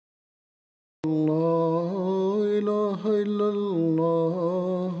إلا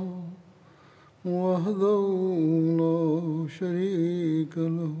الله وحده لا شريك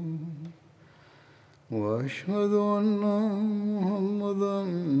له وأشهد أن محمدا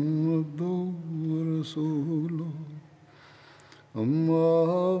عبده ورسوله أما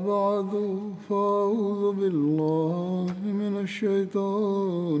بعد فأعوذ بالله من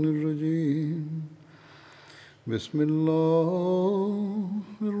الشيطان الرجيم بسم الله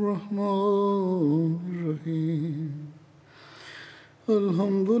الرحمن الرحيم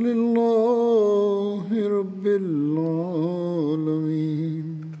الحمد لله رب العالمين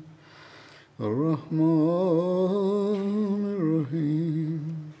الرحمن الرحيم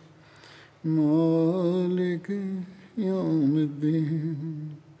مالك يوم الدين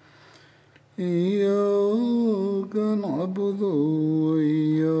إياك نعبد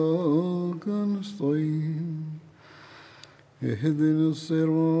وإياك نستعين اهدنا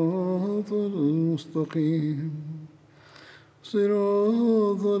الصراط المستقيم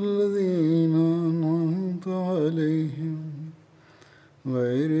صراط الذين أنعمت عليهم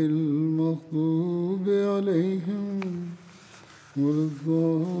غير المغضوب عليهم ولا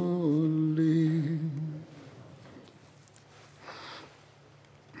الضالين.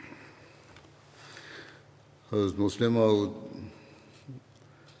 حضرت مسلم موعود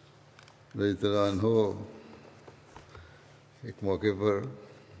رضی اللہ عنہ ایک موقع پر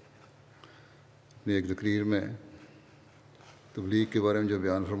اپنی ایک تقریر میں تبلیغ کے بارے میں جو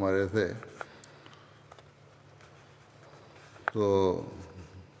بیان فرما رہے تھے تو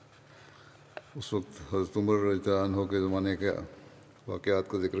اس وقت حضرت عمر رضی اللہ عنہ کے زمانے کے واقعات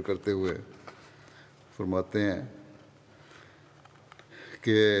کو ذکر کرتے ہوئے فرماتے ہیں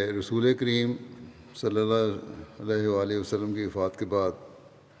کہ رسول کریم صلی اللہ علیہ وآلہ وسلم کی وفات کے بعد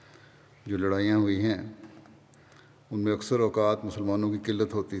جو لڑائیاں ہوئی ہیں ان میں اکثر اوقات مسلمانوں کی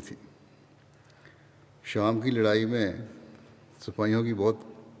قلت ہوتی تھی. شام کی لڑائی میں سپاہیوں کی بہت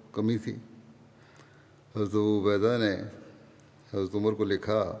کمی تھی. حضرت ابو عبیدہ نے حضرت عمر کو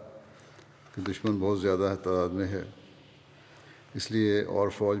لکھا کہ دشمن بہت زیادہ تعداد میں ہے، اس لیے اور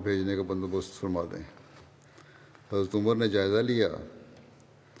فوج بھیجنے کا بندوبست فرما دیں. حضرت عمر نے جائزہ لیا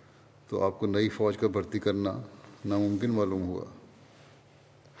تو آپ کو نئی فوج کا بھرتی کرنا ناممکن معلوم ہوا،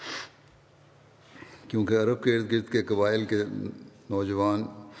 کیونکہ عرب کے ارد گرد کے قبائل کے نوجوان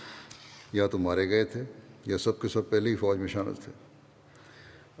یا تو مارے گئے تھے یا سب کے سب پہلے ہی فوج میں شامل تھے.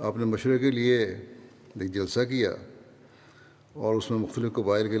 آپ نے مشورے کے لیے ایک جلسہ کیا اور اس میں مختلف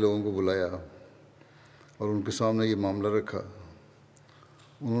قبائل کے لوگوں کو بلایا اور ان کے سامنے یہ معاملہ رکھا.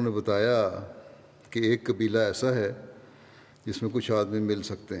 انہوں نے بتایا کہ ایک قبیلہ ایسا ہے جس میں کچھ آدمی مل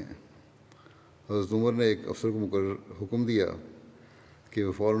سکتے ہیں. حضرت عمر نے ایک افسر کو مقرر حکم دیا کہ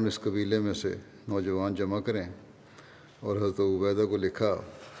وہ فوراً اس قبیلے میں سے نوجوان جمع کریں اور حضرت عبیدہ کو لکھا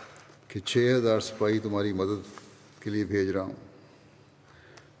کہ 6000 سپاہی تمہاری مدد کے لیے بھیج رہا ہوں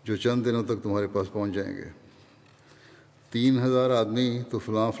جو چند دنوں تک تمہارے پاس پہنچ جائیں گے. 3000 آدمی تو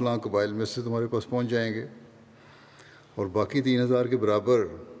فلاں فلاں قبائل میں سے تمہارے پاس پہنچ جائیں گے اور باقی 3000 کے برابر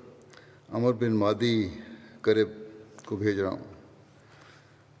عمر بن مادی کرب کو بھیج رہا ہوں.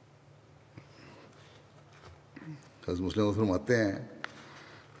 حضرت مسلم فرماتے ہیں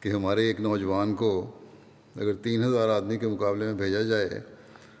کہ ہمارے ایک نوجوان کو اگر 3000 آدمی کے مقابلے میں بھیجا جائے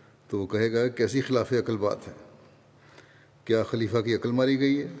تو وہ کہے گا کیسی خلاف عقل بات ہے، کیا خلیفہ کی عقل ماری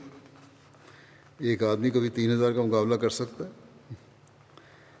گئی ہے؟ ایک آدمی کبھی 3000 کا مقابلہ کر سکتا ہے؟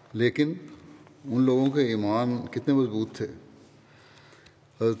 لیکن ان لوگوں کے ایمان کتنے مضبوط تھے.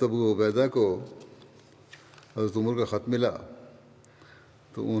 حضرت ابو عبیدہ کو حضرت عمر کا خط ملا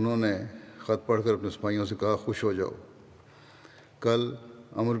تو انہوں نے خط پڑھ کر اپنے سپاہیوں سے کہا خوش ہو جاؤ، کل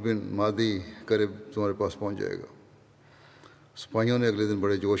عمر بن مادی کرب تمہارے پاس پہنچ جائے گا. سپاہیوں نے اگلے دن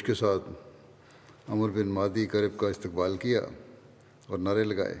بڑے جوش کے ساتھ عمر بن مادی کرب کا استقبال کیا اور نعرے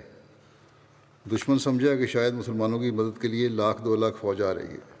لگائے. دشمن سمجھا کہ شاید مسلمانوں کی مدد کے لیے 1,00,000 2,00,000 فوج آ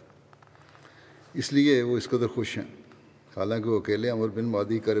رہی ہے، اس لیے وہ اس قدر خوش ہیں، حالانکہ وہ اکیلے عمر بن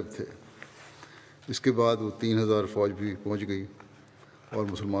مادی کرب تھے. اس کے بعد وہ 3,000 فوج بھی پہنچ گئی اور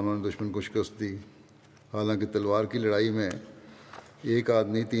مسلمانوں نے دشمن کو شکست دی. حالانکہ تلوار کی لڑائی میں ایک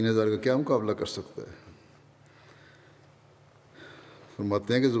آدمی 3,000 کا کیا مقابلہ کر سکتا ہے.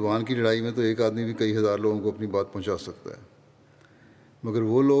 فرماتے ہیں کہ زبان کی لڑائی میں تو ایک آدمی بھی کئی ہزار لوگوں کو اپنی بات پہنچا سکتا ہے، مگر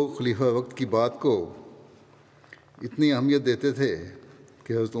وہ لوگ خلیفہ وقت کی بات کو اتنی اہمیت دیتے تھے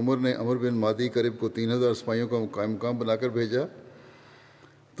کہ حضرت عمر نے عمر بن مادی کرب کو 3,000 سپاہیوں کا مقام بنا کر بھیجا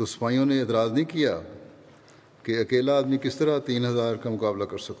تو سپاہیوں نے اعتراض نہیں کیا کہ اکیلا آدمی کس طرح 3,000 کا مقابلہ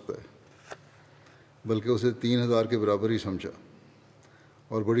کر سکتا ہے، بلکہ اسے 3,000 کے برابر ہی سمجھا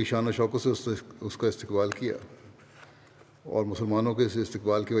اور بڑی شان و شوکت سے اس کا استقبال کیا. اور مسلمانوں کے اس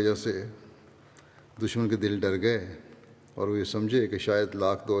استقبال کی وجہ سے دشمن کے دل ڈر گئے اور وہ یہ سمجھے کہ شاید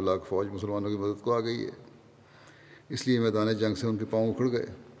 1,00,000-2,00,000 فوج مسلمانوں کی مدد کو آ گئی ہے، اس لیے میدان جنگ سے ان کے پاؤں اکھڑ گئے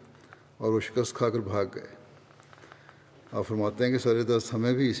اور وہ شکست کھا کر بھاگ گئے۔ آپ فرماتے ہیں کہ سر دست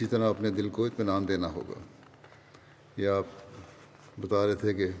ہمیں بھی اسی طرح اپنے دل کو اطمینان دینا ہوگا۔ یہ آپ بتا رہے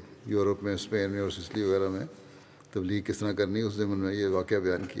تھے کہ یورپ میں، اسپین میں اور سسلی وغیرہ میں تبلیغ کس طرح کرنی، اس ضمن میں یہ واقعہ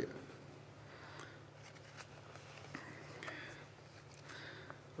بیان کیا۔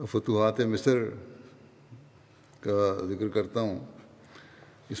 فتوحات مصر کا ذکر کرتا ہوں،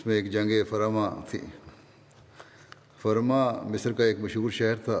 اس میں ایک جنگ فرما تھی۔ فرما مصر کا ایک مشہور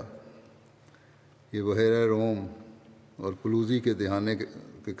شہر تھا۔ یہ بحیرہ روم اور پلوزی کے دہانے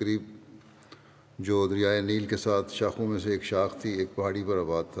کے قریب، جو دریائے نیل کے ساتھ شاخوں میں سے ایک شاخ تھی، ایک پہاڑی پر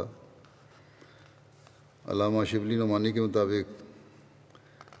آباد تھا۔ علامہ شبلی نعمانی کے مطابق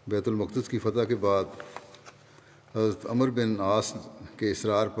بیت المقدس کی فتح کے بعد حضرت عمر بن عاص کے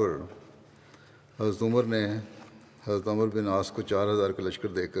اصرار پر حضرت عمر نے حضرت عمر بن عاص کو 4,000 کا لشکر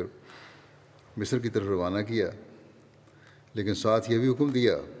دے کر مصر کی طرف روانہ کیا، لیکن ساتھ یہ بھی حکم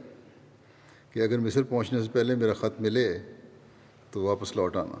دیا کہ اگر مصر پہنچنے سے پہلے میرا خط ملے تو واپس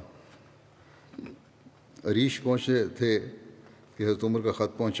لوٹ آنا۔ عریش پہنچے تھے کہ حضرت عمر کا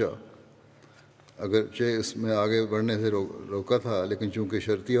خط پہنچا، اگرچہ اس میں آگے بڑھنے سے روکا تھا، لیکن چونکہ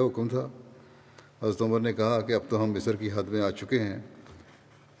شرطیہ حکم تھا، حضرت عمر نے کہا کہ اب تو ہم مصر کی حد میں آ چکے ہیں،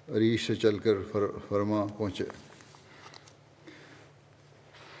 عریش سے چل کر فرما پہنچے۔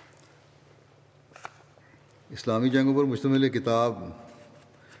 اسلامی جنگوں پر مشتمل کتاب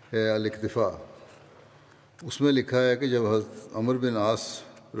ہے الاکتفاء۔ اس میں لکھا ہے کہ جب حضرت عمر بن عاص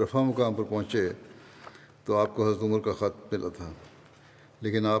رفح مقام پر پہنچے تو آپ کو حضرت عمر کا خط ملا تھا،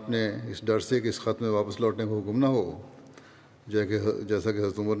 لیکن آپ نے اس ڈر سے کہ اس خط میں واپس لوٹنے کا حکم نہ ہو، جیسا کہ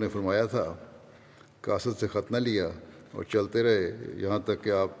حضرت عمر نے فرمایا تھا، قاصد سے خط نہ لیا اور چلتے رہے یہاں تک کہ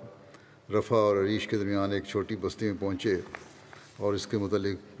آپ رفح اور عریش کے درمیان ایک چھوٹی بستی میں پہنچے اور اس کے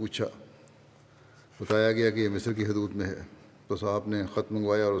متعلق پوچھا۔ بتایا گیا کہ یہ مصر کی حدود میں ہے۔ تو صاحب نے خط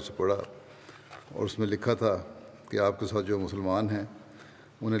منگوایا اور اسے پڑھا، اور اس میں لکھا تھا کہ آپ کے ساتھ جو مسلمان ہیں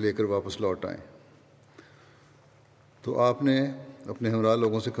انہیں لے کر واپس لوٹ آئیں۔ تو آپ نے اپنے ہمراہ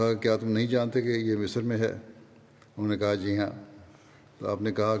لوگوں سے کہا کیا تم نہیں جانتے کہ یہ مصر میں ہے؟ انہوں نے کہا جی ہاں۔ تو آپ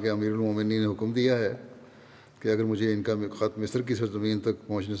نے کہا کہ امیر المومنین نے حکم دیا ہے کہ اگر مجھے ان کا خط مصر کی سرزمین تک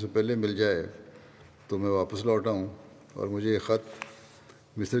پہنچنے سے پہلے مل جائے تو میں واپس لوٹ آؤں، اور مجھے یہ خط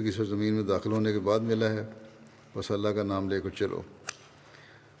مصر کی سرزمین میں داخل ہونے کے بعد ملا ہے، بس اللہ کا نام لے کر چلو۔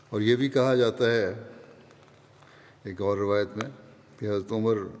 اور یہ بھی کہا جاتا ہے ایک اور روایت میں کہ حضرت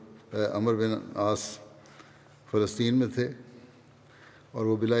عمر بن عاص فلسطین میں تھے اور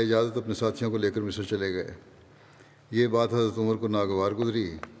وہ بلا اجازت اپنے ساتھیوں کو لے کر مصر چلے گئے۔ یہ بات حضرت عمر کو ناگوار گزری،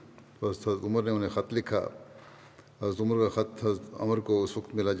 بس حضرت عمر نے انہیں خط لکھا۔ حضرت عمر کا خط حضرت عمر کو اس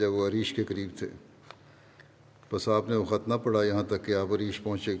وقت ملا جب وہ عریش کے قریب تھے، بس آپ نے وہ خط نہ پڑھا یہاں تک کہ آپ عریش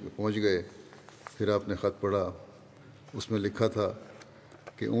پہنچ گئے۔ پھر آپ نے خط پڑھا، اس میں لکھا تھا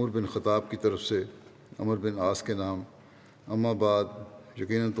کہ عمر بن خطاب کی طرف سے عمر بن عاص کے نام، اما بعد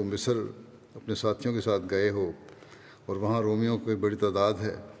یقیناً تم مصر اپنے ساتھیوں کے ساتھ گئے ہو اور وہاں رومیوں کی بڑی تعداد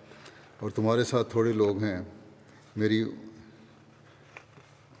ہے اور تمہارے ساتھ تھوڑے لوگ ہیں۔ میری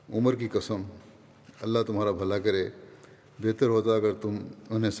عمر کی قسم، اللہ تمہارا بھلا کرے، بہتر ہوتا اگر تم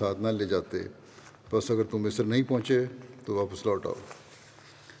انہیں ساتھ نہ لے جاتے، بس اگر تم مصر نہیں پہنچے تو واپس لوٹ آؤ۔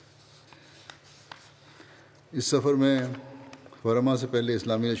 اس سفر میں فرما سے پہلے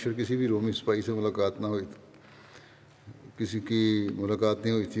اسلامی لشکر کسی بھی رومی سپاہی سے ملاقات نہ ہوئی، کسی کی ملاقات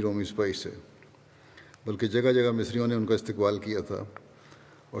نہیں ہوئی تھی رومی سپاہی سے، بلکہ جگہ جگہ مصریوں نے ان کا استقبال کیا تھا،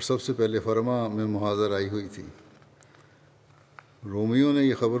 اور سب سے پہلے فرما میں محاذر آئی ہوئی تھی۔ رومیوں نے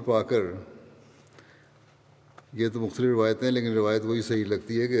یہ خبر پا کر، یہ تو مختلف روایتیں ہیں لیکن روایت وہی صحیح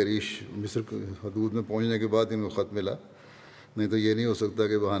لگتی ہے کہ عریش مصر کی حدود میں پہنچنے کے بعد ان کو خط ملا، نہیں تو یہ نہیں ہو سکتا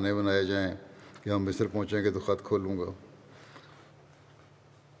کہ بہانے بنائے جائیں کہ ہم مصر پہنچیں گے تو خط کھولوں گا۔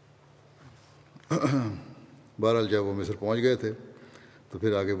 بہرحال جب وہ مصر پہنچ گئے تھے تو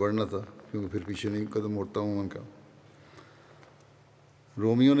پھر آگے بڑھنا تھا، کیونکہ پھر پیچھے نہیں قدم موڑتا ہوں ان کا۔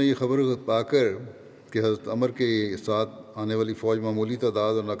 رومیوں نے یہ خبر پا کر کہ حضرت عمر کے ساتھ آنے والی فوج معمولی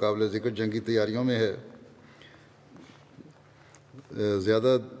تعداد اور ناقابل ذکر جنگی تیاریوں میں ہے،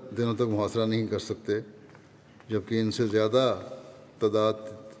 زیادہ دنوں تک محاصرہ نہیں کر سکتے، جبکہ ان سے زیادہ تعداد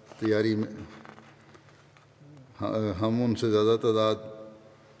تیاری میں ہم ان سے زیادہ تعداد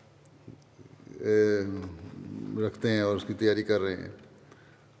رکھتے ہیں اور اس کی تیاری کر رہے ہیں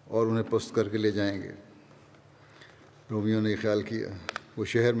اور انہیں پست کر کے لے جائیں گے۔ رومیوں نے یہ خیال کیا، وہ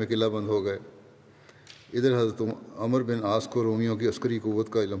شہر میں قلعہ بند ہو گئے۔ ادھر حضرت عمر بن عاص کو رومیوں کی عسکری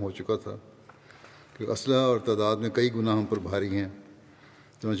قوت کا علم ہو چکا تھا کہ اسلحہ اور تعداد میں کئی گنا ہم پر بھاری ہیں،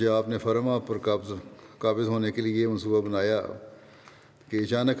 چنانچہ آپ نے فرما پر قابض ہونے کے لیے یہ منصوبہ بنایا کہ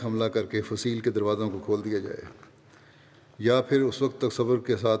اچانک حملہ کر کے فصیل کے دروازوں کو کھول دیا جائے، یا پھر اس وقت تک صبر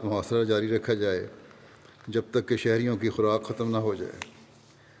کے ساتھ محاصرہ جاری رکھا جائے جب تک کہ شہریوں کی خوراک ختم نہ ہو جائے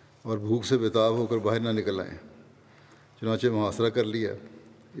اور بھوک سے بےتاب ہو کر باہر نہ نکل آئیں۔ چنانچہ محاصرہ کر لیا۔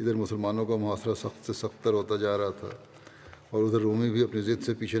 ادھر مسلمانوں کا محاصرہ سخت سے سخت تر ہوتا جا رہا تھا اور ادھر رومی بھی اپنی ضد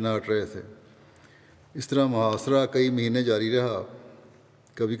سے پیچھے نہ ہٹ رہے تھے۔ اس طرح محاصرہ کئی مہینے جاری رہا۔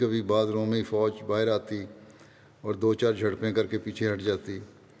 کبھی کبھی بعض رومی فوج باہر آتی اور 2-4 جھڑپیں کر کے پیچھے ہٹ جاتی۔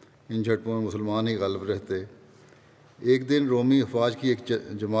 ان جھڑپوں میں مسلمان ہی غالب رہتے۔ ایک دن رومی افواج کی ایک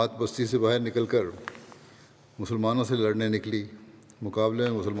جماعت بستی سے باہر نکل کر مسلمانوں سے لڑنے نکلی۔ مقابلے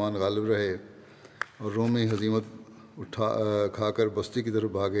میں مسلمان غالب رہے اور رومی ہزیمت کھا کر بستی کی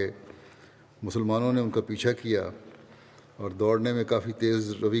طرف بھاگے۔ مسلمانوں نے ان کا پیچھا کیا اور دوڑنے میں کافی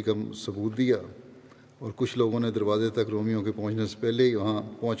تیز روی کا ثبوت دیا، اور کچھ لوگوں نے دروازے تک رومیوں کے پہنچنے سے پہلے ہی وہاں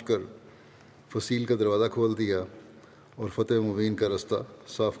پہنچ کر فصیل کا دروازہ کھول دیا اور فتح مبین کا رستہ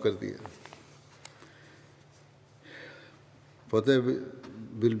صاف کر دیا۔ فتح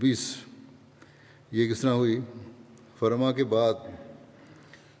بلبیس یہ کس طرح ہوئی؟ فرما کے بعد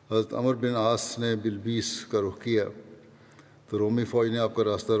حضرت عمر بن عاص نے بلبیس کا رخ کیا تو رومی فوج نے آپ کا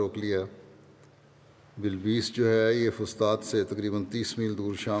راستہ روک لیا۔ بلبیس جو ہے یہ فسطاط سے تقریباً 30 میل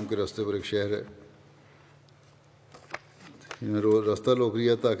دور شام کے راستے پر ایک شہر ہے۔ انہوں نے راستہ روک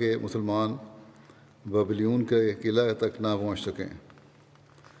لیا تاکہ مسلمان بابلیون کے قلعہ تک نہ پہنچ سکیں۔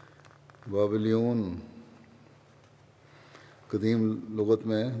 بابلیون قدیم لغت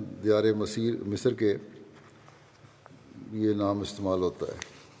میں دیار مصر کے یہ نام استعمال ہوتا ہے،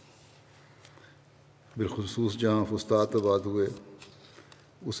 بالخصوص جہاں فسطاط آباد ہوئے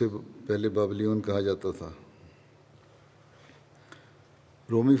اسے پہلے بابلیون کہا جاتا تھا۔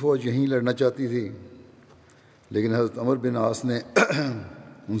 رومی فوج یہیں لڑنا چاہتی تھی، لیکن حضرت عمر بن عاص نے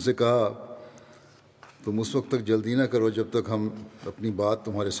ان سے کہا تم اس وقت تک جلدی نہ کرو جب تک ہم اپنی بات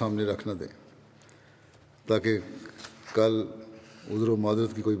تمہارے سامنے رکھ نہ دیں، تاکہ کل عذر و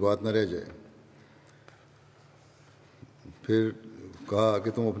معذرت کی کوئی بات نہ رہ جائے۔ پھر کہا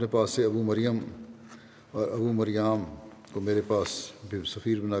کہ تم اپنے پاس سے ابو مریم اور ابو مریام کو میرے پاس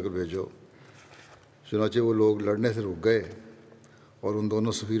سفیر بنا کر بھیجو۔ چنانچہ وہ لوگ لڑنے سے رک گئے اور ان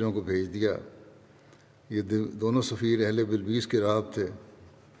دونوں سفیروں کو بھیج دیا۔ یہ دونوں سفیر اہل بلبیس کے راہب تھے۔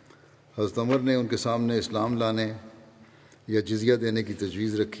 حضرت عمر نے ان کے سامنے اسلام لانے یا جزیہ دینے کی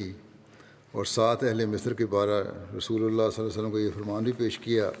تجویز رکھی، اور ساتھ اہل مصر کے بارے رسول اللہ صلی اللہ علیہ وسلم کو یہ فرمان بھی پیش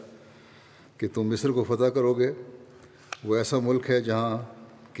کیا کہ تم مصر کو فتح کرو گے۔ وہ ایسا ملک ہے جہاں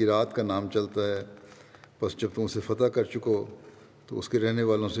قرات کا نام چلتا ہے، بس جب تم اسے فتح کر چکو تو اس کے رہنے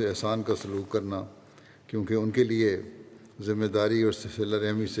والوں سے احسان کا سلوک کرنا، کیونکہ ان کے لیے ذمہ داری اور صلہ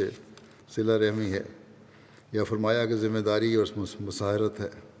رحمی ہے، یا فرمایا کہ ذمہ داری اور مساہرت ہے۔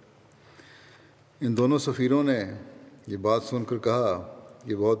 ان دونوں سفیروں نے یہ بات سن کر کہا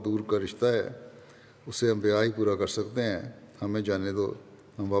یہ بہت دور کا رشتہ ہے، اسے انبیاء ہی پورا کر سکتے ہیں، ہمیں جانے دو،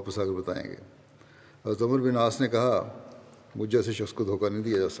 ہم واپس آ کر بتائیں گے۔ حضرت عمر بن عاص نے کہا مجھ جیسے شخص کو دھوکہ نہیں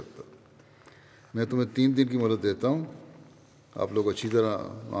دیا جا سکتا، میں تمہیں 3 دن کی مہلت دیتا ہوں، آپ لوگ اچھی طرح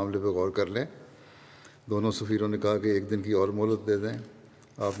معاملے پہ غور کر لیں۔ دونوں سفیروں نے کہا کہ 1 دن کی اور مہلت دے دیں۔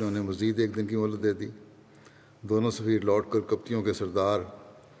 آپ نے انہیں مزید 1 دن کی مہلت دے دی۔ دونوں سفیر لوٹ کر کپتیوں کے سردار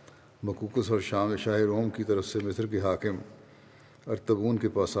مکوکس اور شاہ روم کی طرف سے مصر کے حاکم ارطبون کے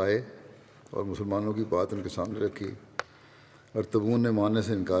پاس آئے اور مسلمانوں کی بات ان کے سامنے رکھی۔ ارطبون نے ماننے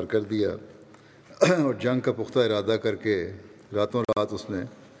سے انکار کر دیا اور جنگ کا پختہ ارادہ کر کے راتوں رات اس نے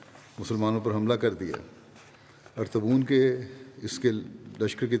مسلمانوں پر حملہ کر دیا۔ ارطبون کے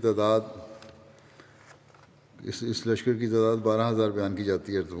لشکر کی تعداد اس لشکر کی تعداد 12,000 بیان کی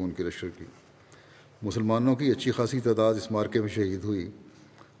جاتی ہے۔ ارطبون کے لشکر کی مسلمانوں کی اچھی خاصی تعداد اس مارکے میں شہید ہوئی،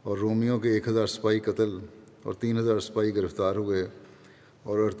 اور رومیوں کے 1,000 سپاہی قتل اور 3,000 سپاہی گرفتار ہوئے،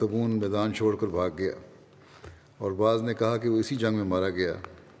 اور ارطبون میدان چھوڑ کر بھاگ گیا، اور بعض نے کہا کہ وہ اسی جنگ میں مارا گیا۔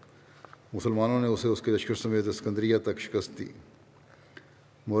 مسلمانوں نے اسے اس کے لشکر سمیت اسکندریہ تک شکست دی۔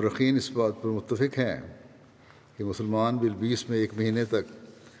 مورخین اس بات پر متفق ہیں کہ مسلمان بلبیس میں 1 مہینے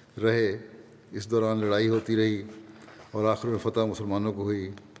تک رہے۔ اس دوران لڑائی ہوتی رہی اور آخر میں فتح مسلمانوں کو ہوئی،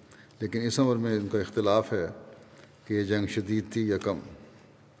 لیکن اس امر میں ان کا اختلاف ہے کہ یہ جنگ شدید تھی یا کم۔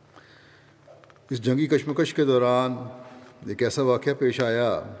 اس جنگی کشمکش کے دوران ایک ایسا واقعہ پیش آیا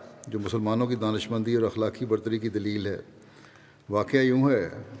جو مسلمانوں کی دانشمندی اور اخلاقی برتری کی دلیل ہے۔ واقعہ یوں ہے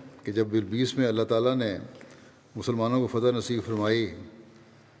کہ جب بلبیس میں اللہ تعالیٰ نے مسلمانوں کو فتح نصیب فرمائی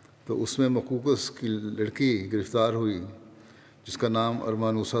تو اس میں مقوقس کی لڑکی گرفتار ہوئی جس کا نام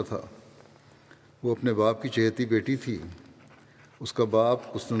ارمانوسا تھا۔ وہ اپنے باپ کی چہیتی بیٹی تھی۔ اس کا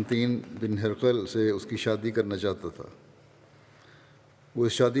باپ قسطنطین بن ہرقل سے اس کی شادی کرنا چاہتا تھا۔ وہ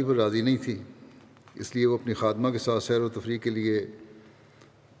اس شادی پر راضی نہیں تھی۔ اس لیے وہ اپنی خادمہ کے ساتھ سیر و تفریح کے لیے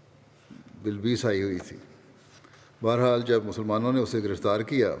بلبیس آئی ہوئی تھی۔ بہرحال جب مسلمانوں نے اسے گرفتار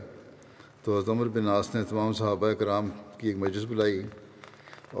کیا تو حضرت عمر بن عاص نے تمام صحابہ کرام کی ایک مجلس بلائی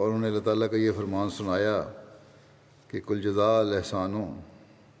اور انہیں اللہ تعالیٰ کا یہ فرمان سنایا کہ کل جزاء الاحسان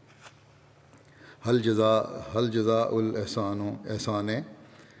حل جزاء احسان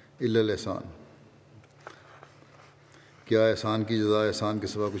الا الاحسان، کیا احسان کی جزا احسان کے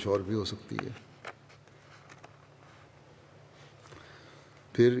سوا کچھ اور بھی ہو سکتی ہے؟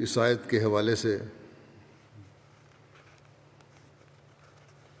 پھر اس آیت کے حوالے سے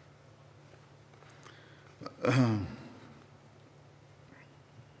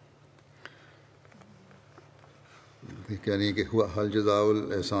یعنی کہ حل جزاء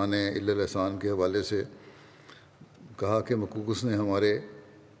الاحسان الا الاحسان کے حوالے سے کہا کہ مقوقس نے ہمارے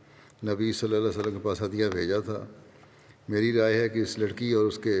نبی صلی اللہ علیہ وسلم کے پاس ہدیہ بھیجا تھا۔ میری رائے ہے کہ اس لڑکی اور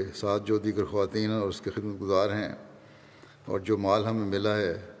اس کے ساتھ جو دیگر خواتین اور اس کے خدمت گزار ہیں اور جو مال ہمیں ملا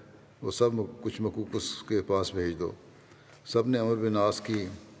ہے وہ سب کچھ مقوقس کے پاس بھیج دو۔ سب نے عمر بن عاص کی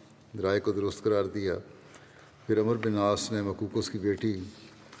رائے کو درست قرار دیا۔ پھر عمر بن عاص نے مقوقس کی بیٹی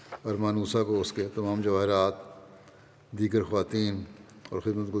ارمانوسا کو اس کے تمام جواہرات دیگر خواتین اور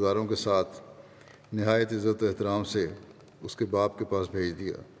خدمت گزاروں کے ساتھ نہایت عزت و احترام سے اس کے باپ کے پاس بھیج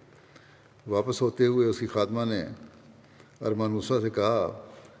دیا۔ واپس ہوتے ہوئے اس کی خادمہ نے ارمانوسا سے کہا،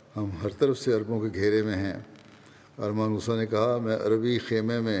 ہم ہر طرف سے عربوں کے گھیرے میں ہیں۔ ارمانوسا نے کہا، میں عربی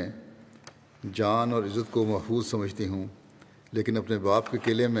خیمے میں جان اور عزت کو محفوظ سمجھتی ہوں، لیکن اپنے باپ کے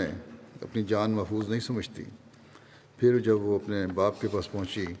قلعے میں اپنی جان محفوظ نہیں سمجھتی۔ پھر جب وہ اپنے باپ کے پاس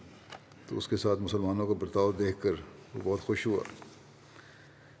پہنچی تو اس کے ساتھ مسلمانوں کا برتاؤ دیکھ کر وہ بہت خوش ہوا۔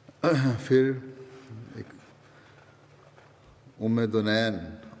 پھر ایک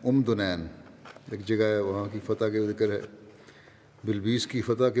دنین ایک جگہ ہے، وہاں کی فتح کے ذکر ہے۔ بلبیس کی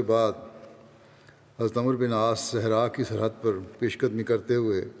فتح کے بعد حضرت عمر بن عاص صحرا کی سرحد پر پیش قدمی کرتے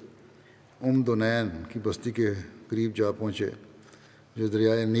ہوئے دنین کی بستی کے قریب جا پہنچے، جو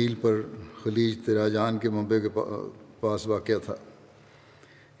دریائے نیل پر خلیج تراجان کے منبع کے پاس واقع تھا۔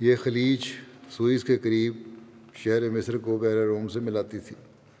 یہ خلیج سوئس کے قریب شہر مصر کو بحر روم سے ملاتی تھی،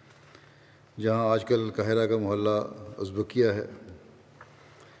 جہاں آج کل قاہرہ کا محلہ ازبکیہ ہے۔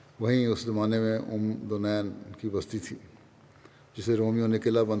 وہیں اس زمانے میں دنین کی بستی تھی جسے رومیوں نے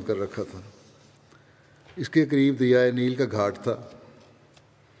قلعہ بند کر رکھا تھا۔ اس کے قریب دریائے نیل کا گھاٹ تھا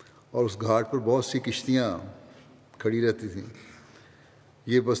اور اس گھاٹ پر بہت سی کشتیاں کھڑی رہتی تھیں۔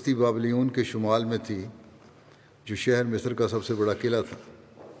 یہ بستی بابلیون کے شمال میں تھی، جو شہر مصر کا سب سے بڑا قلعہ تھا۔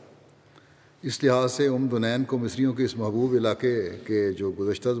 اس لحاظ سے دنین کو مصریوں کے اس محبوب علاقے کے جو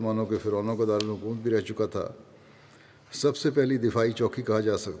گزشتہ زمانوں کے فرعونوں کا دارالحکومت بھی رہ چکا تھا، سب سے پہلی دفاعی چوکی کہا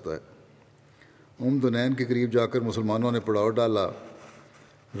جا سکتا ہے۔ دنین کے قریب جا کر مسلمانوں نے پڑاؤ ڈالا۔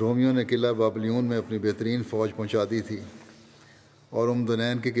 رومیوں نے قلعہ بابلیون میں اپنی بہترین فوج پہنچا دی تھی اور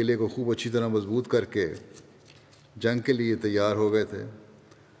دنین کے قلعے کو خوب اچھی طرح مضبوط کر کے جنگ کے لیے تیار ہو گئے تھے۔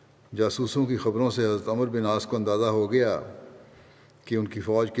 جاسوسوں کی خبروں سے حضرت عمر بن عاص کو اندازہ ہو گیا کہ ان کی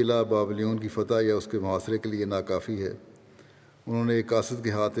فوج قلعہ بابلیون کی فتح یا اس کے محاصرے کے لیے ناکافی ہے۔ انہوں نے ایک قاصد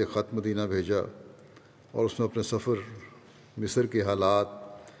کے ہاتھ ایک خط مدینہ بھیجا اور اس میں اپنے سفر، مصر کے حالات،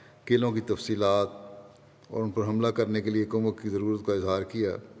 قلعوں کی تفصیلات اور ان پر حملہ کرنے کے لیے کمک کی ضرورت کا اظہار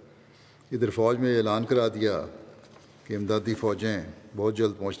کیا۔ ادھر فوج میں اعلان کرا دیا کہ امدادی فوجیں بہت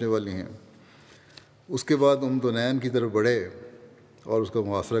جلد پہنچنے والی ہیں۔ اس کے بعد دنین کی طرف بڑھے اور اس کا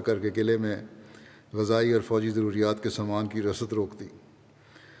محاصرہ کر کے قلعے میں غذائی اور فوجی ضروریات کے سامان کی رسد روک دی۔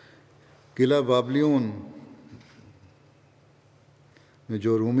 قلعہ بابلیون میں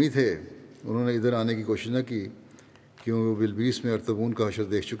جو رومی تھے انہوں نے ادھر آنے کی کوشش نہ کی، کیونکہ وہ بلبیس میں ارطبون کا حشر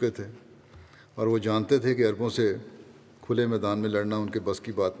دیکھ چکے تھے اور وہ جانتے تھے کہ عربوں سے کھلے میدان میں لڑنا ان کے بس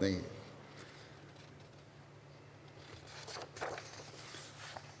کی بات نہیں ہے۔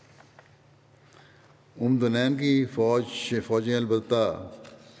 دنین کی فوجیں البتہ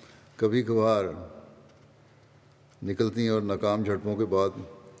کبھی کبھار نکلتی اور ناکام جھڑپوں کے بعد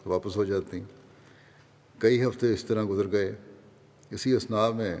واپس ہو جاتی۔ کئی ہفتے اس طرح گزر گئے۔ اسی اثناء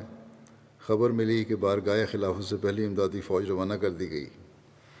میں خبر ملی کہ بارگاہ خلافت سے پہلی امدادی فوج روانہ کر دی گئی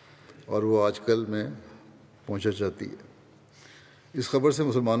اور وہ آج کل میں پہنچا چاہتی ہے۔ اس خبر سے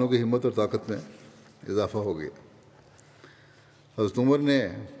مسلمانوں کی ہمت اور طاقت میں اضافہ ہو گیا۔ حضرت عمر نے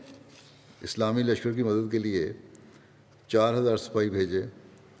اسلامی لشکر کی مدد کے لیے 4000 سپاہی بھیجے۔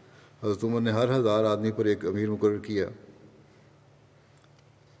 حضرت عمر نے ہر 1000 آدمی پر ایک امیر مقرر کیا۔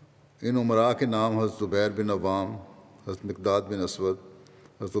 ان امراء کے نام حضرت زبیر بن عوام، حضرت مقداد بن اسود،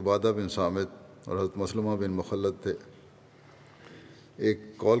 حضرت عبادہ بن صامت اور حضرت مسلمہ بن مخلد تھے۔ ایک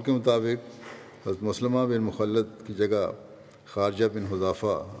قول کے مطابق حضرت مسلمہ بن مخلد کی جگہ خارجہ بن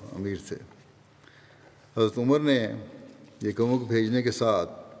حذافہ امیر تھے۔ حضرت عمر نے یہ کمک بھیجنے کے ساتھ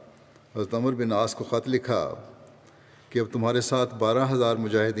حضرت عمر بن عاص کو خط لکھا کہ اب تمہارے ساتھ 12,000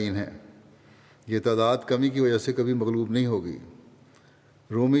 مجاہدین ہیں، یہ تعداد کمی کی وجہ سے کبھی مغلوب نہیں ہوگی۔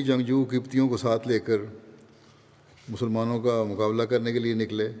 رومی جنگجو قبطیوں کو ساتھ لے کر مسلمانوں کا مقابلہ کرنے کے لیے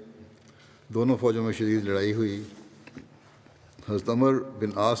نکلے۔ دونوں فوجوں میں شدید لڑائی ہوئی۔ حضرت عمر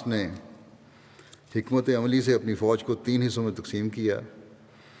بن عاص نے حکمت عملی سے اپنی فوج کو 3 حصوں میں تقسیم کیا۔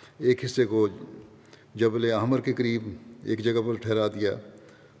 ایک حصے کو جبل احمر کے قریب ایک جگہ پر ٹھہرا دیا،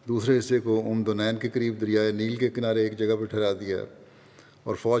 دوسرے حصے کو دونین کے قریب دریائے نیل کے کنارے ایک جگہ پر ٹھہرا دیا،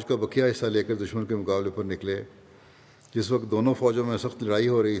 اور فوج کا بقیہ حصہ لے کر دشمن کے مقابلے پر نکلے۔ جس وقت دونوں فوجوں میں سخت لڑائی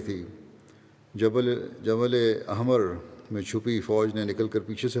ہو رہی تھی، جبل احمر میں چھپی فوج نے نکل کر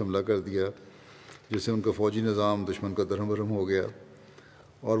پیچھے سے حملہ کر دیا، جس سے ان کا فوجی نظام دشمن کا درہم برہم ہو گیا،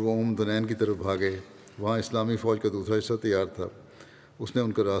 اور وہ دونین کی طرف بھاگے۔ وہاں اسلامی فوج کا دوسرا حصہ تیار تھا، اس نے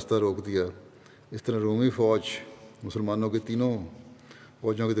ان کا راستہ روک دیا۔ اس طرح رومی فوج مسلمانوں کے تینوں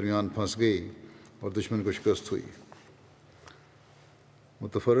فوجوں کے درمیان پھنس گئی اور دشمن کو شکست ہوئی۔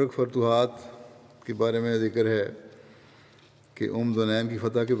 متفرق فتوحات کے بارے میں ذکر ہے کہ دونین کی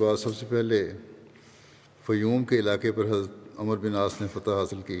فتح کے بعد سب سے پہلے فیوم کے علاقے پر حضرت عمر بن عاص نے فتح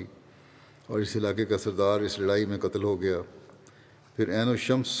حاصل کی، اور اس علاقے کا سردار اس لڑائی میں قتل ہو گیا۔ پھر عین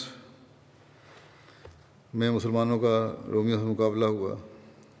الشمس میں مسلمانوں کا رومیوں سے مقابلہ ہوا۔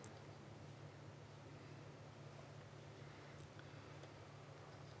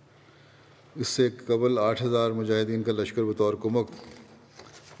 اس سے قبل 8,000 مجاہدین کا لشکر بطور کمک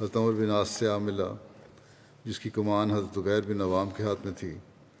حضرت عمر بن عاص سے آ ملا، جس کی کمان حضرت زبیر بن عوام کے ہاتھ میں تھی،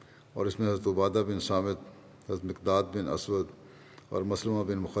 اور اس میں حضرت عبادہ بن صامت، حضرت مقداد بن اسود اور مسلمہ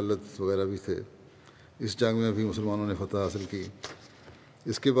بن مخلد وغیرہ بھی تھے۔ اس جنگ میں بھی مسلمانوں نے فتح حاصل کی۔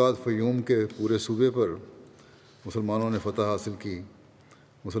 اس کے بعد فیوم کے پورے صوبے پر مسلمانوں نے فتح حاصل کی۔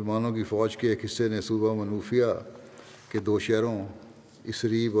 مسلمانوں کی فوج کے ایک حصے نے صوبہ منوفیہ کے 2 شہروں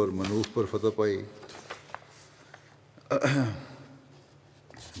اسریب اور منوف پر فتح پائی۔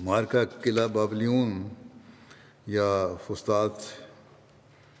 مارکہ قلعہ بابلیون یا فسطاط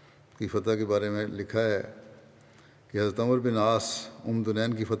کی فتح کے بارے میں لکھا ہے کہ حضرت عمر بن عاص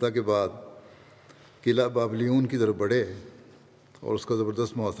دونین کی فتح کے بعد قلعہ بابلیون کی طرف بڑھے اور اس کا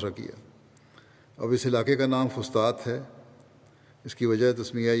زبردست محاصرہ کیا۔ اب اس علاقے کا نام فسطاط ہے۔ اس کی وجہ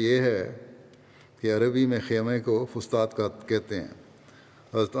تسمیہ یہ ہے کہ عربی میں خیمے کو فسطاط کہتے ہیں۔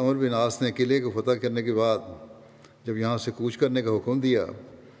 حضرت عمر بن عاص نے قلعے کو فتح کرنے کے بعد جب یہاں سے کوچ کرنے کا حکم دیا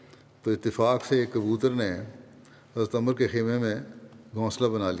تو اتفاق سے ایک کبوتر نے حضرت عمر کے خیمے میں گھونسلہ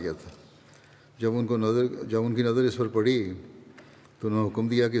بنا لیا تھا۔ جب ان کی نظر اس پر پڑی تو انہوں نے حکم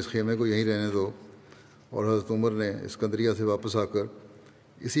دیا کہ اس خیمے کو یہیں رہنے دو، اور حضرت عمر نے اسکندریہ سے واپس آ کر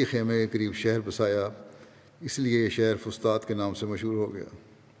اسی خیمے کے قریب شہر بسایا، اس لیے یہ شہر فسطاط کے نام سے مشہور ہو گیا۔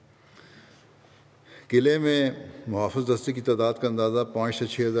 قلعے میں محافظ دستے کی تعداد کا اندازہ 5 سے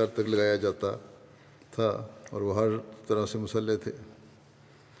 6 ہزار تک لگایا جاتا تھا، اور وہ ہر طرح سے مسلح تھے۔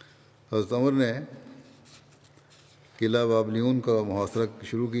 حضرت عمر نے قلعہ بابلیون کا محاصرہ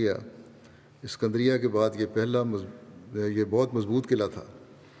شروع کیا۔ اسکندریہ کے بعد یہ بہت مضبوط قلعہ تھا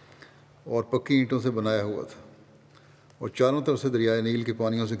اور پکی اینٹوں سے بنایا ہوا تھا، اور چاروں طرف سے دریائے نیل کے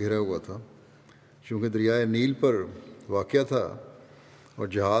پانیوں سے گھرا ہوا تھا۔ چونکہ دریائے نیل پر واقع تھا اور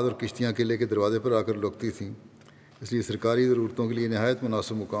جہاز اور کشتیاں قلعے کے دروازے پر آ کر لگتی تھیں، اس لیے سرکاری ضرورتوں کے لیے نہایت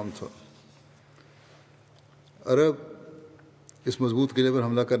مناسب مقام تھا۔ عرب اس مضبوط قلعے پر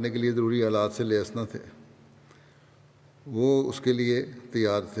حملہ کرنے کے لیے ضروری آلات سے لیس نہ تھے، وہ اس کے لیے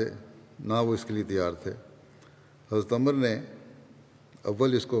تیار تھے۔ حضرت عمر نے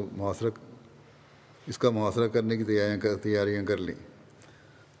اول اس کا محاصرہ کرنے کی تیاریاں کر لیں۔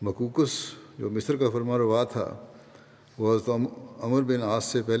 مکوکس جو مصر کا فرما روا تھا، وہ حضرت عمر بن عاص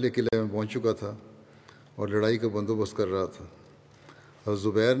سے پہلے قلعے میں پہنچ چکا تھا اور لڑائی کا بندوبست کر رہا تھا۔ حضرت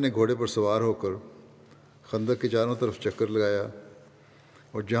زبیر نے گھوڑے پر سوار ہو کر خندق کے چاروں طرف چکر لگایا،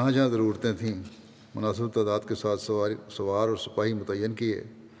 اور جہاں جہاں ضرورتیں تھیں مناسب تعداد کے ساتھ سوار اور سپاہی متعین کیے۔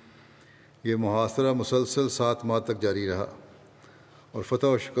 یہ محاصرہ مسلسل 7 ماہ تک جاری رہا اور فتح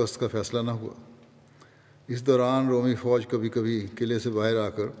و شکست کا فیصلہ نہ ہوا۔ اس دوران رومی فوج کبھی کبھی قلعے سے باہر آ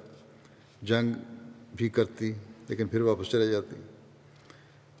کر جنگ بھی کرتی، لیکن پھر واپس چلے جاتی۔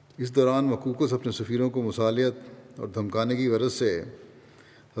 اس دوران مکوکس اپنے سفیروں کو مصالحت اور دھمکانے کی غرض سے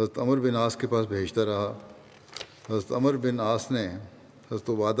حضرت عمر بن عاص کے پاس بھیجتا رہا۔ حضرت عمر بن عاص نے حضرت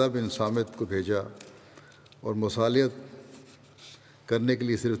عبادہ بن صامت کو بھیجا اور مصالحت کرنے کے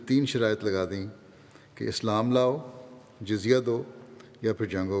لیے صرف 3 شرائط لگا دیں کہ اسلام لاؤ، جزیہ دو، یا پھر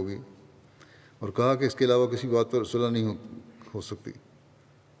جنگ ہوگی، اور کہا کہ اس کے علاوہ کسی بات پر صلح نہیں ہو سکتی،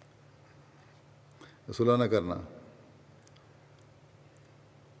 صلح نہ کرنا۔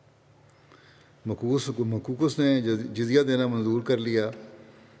 مکوکس نے جزیہ دینا منظور کر لیا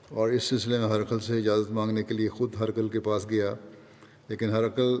اور اس سلسلے میں ہرقل سے اجازت مانگنے کے لیے خود ہرقل کے پاس گیا، لیکن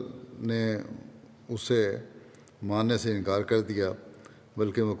ہرقل نے اسے ماننے سے انکار کر دیا،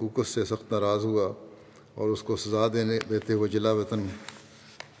 بلکہ مکوکس سے سخت ناراض ہوا اور اس کو سزا دیتے ہوئے جلا وطن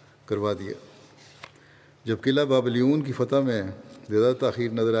کروا دیا۔ جب قلعہ بابلیون کی فتح میں زیادہ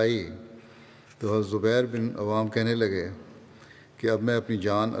تاخیر نظر آئی تو حضرت زبیر بن عوام کہنے لگے کہ اب میں اپنی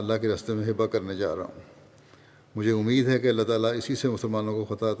جان اللہ کے راستے میں ہبہ کرنے جا رہا ہوں، مجھے امید ہے کہ اللہ تعالیٰ اسی سے مسلمانوں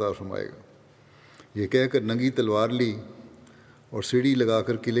کو فتح عطا فرمائے گا۔ یہ کہہ کر ننگی تلوار لی اور سیڑھی لگا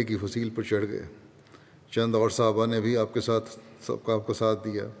کر قلعے کی فصیل پر چڑھ گئے۔ چند اور صحابہ نے بھی آپ کا ساتھ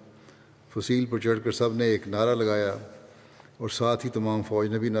دیا۔ فصیل پر چڑھ کر سب نے ایک نعرہ لگایا اور ساتھ ہی تمام فوج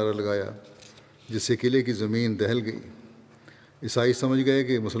نے بھی نعرہ لگایا، جس سے قلعے کی زمین دہل گئی۔ عیسائی سمجھ گئے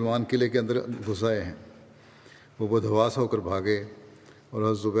کہ مسلمان قلعے کے اندر گھس آئے ہیں، وہ بدحواس ہو کر بھاگے اور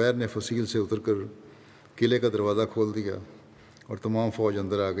حضرت زبیر نے فصیل سے اتر کر قلعے کا دروازہ کھول دیا اور تمام فوج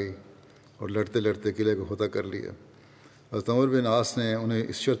اندر آ گئی اور لڑتے لڑتے قلعے کو فتح کر لیا۔ حضرت عمر بن عاص نے انہیں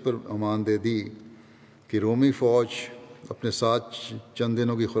اس شرط پر امان دے دی کہ رومی فوج اپنے ساتھ چند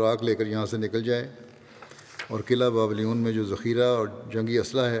دنوں کی خوراک لے کر یہاں سے نکل جائے اور قلعہ بابلیون میں جو ذخیرہ اور جنگی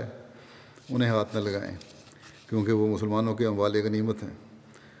اسلحہ ہے انہیں ہاتھ نہ لگائیں، کیونکہ وہ مسلمانوں کے اموال غنیمت ہیں۔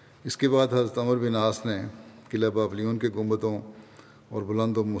 اس کے بعد حضرت عمر بن عاص نے قلعہ بابلیون کے گنبدوں اور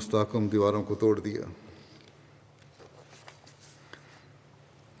بلند و مستحکم دیواروں کو توڑ دیا۔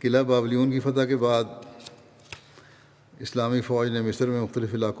 قلعہ بابلیون کی فتح کے بعد اسلامی فوج نے مصر میں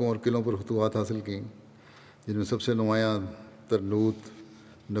مختلف علاقوں اور قلعوں پر فتوحات حاصل کیں، جن میں سب سے نمایاں ترنوت،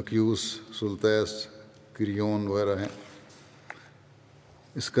 نکیوس، سلطیس، کریون وغیرہ ہیں۔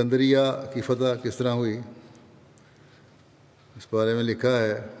 اسکندریہ کی فتح کس طرح ہوئی، اس بارے میں لکھا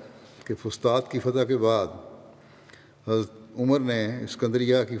ہے کہ فسطاط کی فتح کے بعد حضرت عمر نے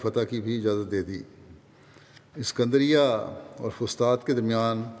اسکندریہ کی فتح کی بھی اجازت دے دی۔ اسکندریہ اور فسطاط کے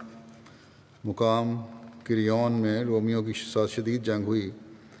درمیان مقام کریون میں رومیوں کے ساتھ شدید جنگ ہوئی،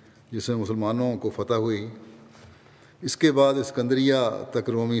 جس میں مسلمانوں کو فتح ہوئی۔ اس کے بعد اسکندریہ تک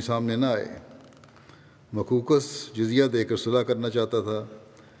رومی سامنے نہ آئے۔ مکوکس جزیہ دے کر صلح کرنا چاہتا تھا،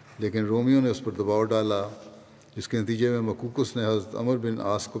 لیکن رومیوں نے اس پر دباؤ ڈالا، جس کے نتیجے میں مکوکس نے حضرت عمر بن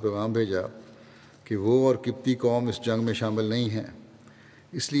عاص کو پیغام بھیجا کہ وہ اور قبطی قوم اس جنگ میں شامل نہیں ہیں،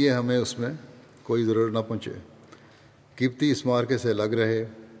 اس لیے ہمیں اس میں کوئی ضرر نہ پہنچے۔ قبطی اس معرکے سے الگ رہے،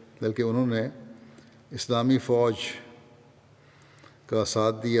 بلکہ انہوں نے اسلامی فوج کا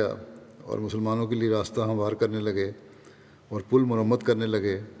ساتھ دیا اور مسلمانوں کے لیے راستہ ہموار کرنے لگے اور پل مرمت کرنے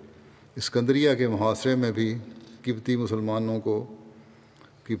لگے۔ اسکندریہ کے محاصرے میں بھی قبطی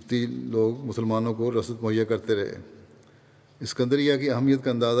لوگ مسلمانوں کو رسد مہیا کرتے رہے۔ اسکندریہ کی اہمیت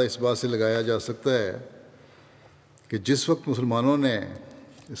کا اندازہ اس بات سے لگایا جا سکتا ہے کہ جس وقت مسلمانوں نے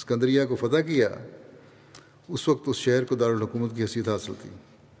اسکندریہ کو فتح کیا، اس وقت اس شہر کو دارالحکومت کی حیثیت حاصل تھی۔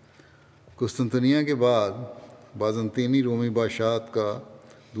 قسطنطنیہ کے بعد بازنطینی رومی بادشاہت کا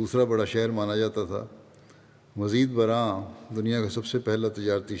دوسرا بڑا شہر مانا جاتا تھا۔ مزید برآں دنیا کا سب سے پہلا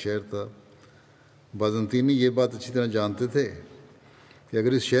تجارتی شہر تھا۔ بازنطینی یہ بات اچھی طرح جانتے تھے کہ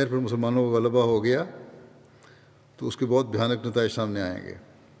اگر اس شہر پر مسلمانوں کا غلبہ ہو گیا تو اس کے بہت بھیانک نتائج سامنے آئیں گے۔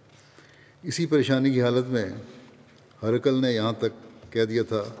 اسی پریشانی کی حالت میں ہرقل نے یہاں تک کہہ دیا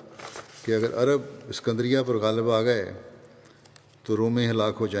تھا کہ اگر عرب اسکندریہ پر غالب آ گئے تو رومی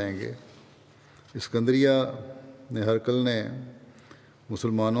ہلاک ہو جائیں گے۔ اسکندریہ نے ہرقل نے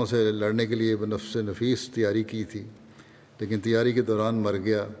مسلمانوں سے لڑنے کے لیے بنفس نفیس تیاری کی تھی، لیکن تیاری کے دوران مر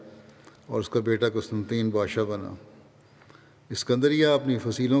گیا اور اس کا بیٹا قسطنطین بادشاہ بنا۔ اسکندریہ اپنی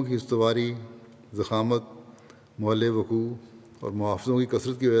فصیلوں کی استواری، ضخامت، محل وقوع اور محافظوں کی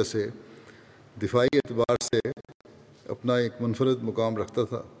کثرت کی وجہ سے دفاعی اعتبار سے اپنا ایک منفرد مقام رکھتا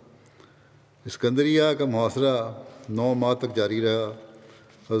تھا۔ اسکندریہ کا محاصرہ 9 ماہ تک جاری رہا۔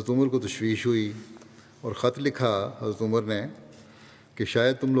 حضرت عمر کو تشویش ہوئی اور خط لکھا حضرت عمر نے کہ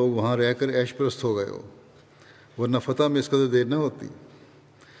شاید تم لوگ وہاں رہ کر عیش پرست ہو گئے ہو، ورنہ فتح میں اس قدر دیر نہ ہوتی۔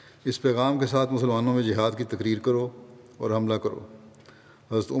 اس پیغام کے ساتھ مسلمانوں میں جہاد کی تقریر کرو اور حملہ کرو۔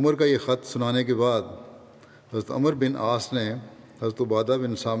 حضرت عمر کا یہ خط سنانے کے بعد حضرت عمر بن عاص نے حضرت عبادہ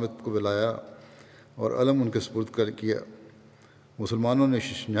بن صامت کو بلایا اور علم ان کے سپرد کیا۔ مسلمانوں نے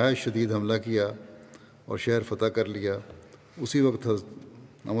نہایت شدید حملہ کیا اور شہر فتح کر لیا۔ اسی وقت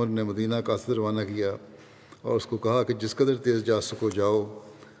حضرت عمر نے مدینہ قاصد روانہ کیا اور اس کو کہا کہ جس قدر تیز جا سکو جاؤ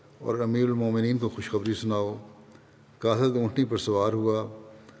اور امیر المومنین کو خوشخبری سناؤ۔ قاصد اونٹنی پر سوار ہوا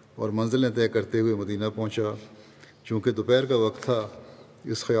اور منزلیں طے کرتے ہوئے مدینہ پہنچا۔ چونکہ دوپہر کا وقت تھا،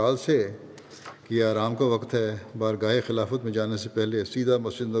 اس خیال سے کہ یہ آرام کا وقت ہے، بارگاہ خلافت میں جانے سے پہلے سیدھا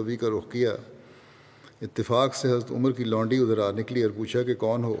مسجد نبوی کا رخ کیا۔ اتفاق سے حضرت عمر کی لونڈی ادھر آ نکلی اور پوچھا کہ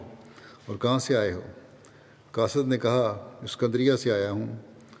کون ہو؟ اور کہاں سے آئے ہو؟ قاصد نے کہا اسکندریہ سے آیا ہوں۔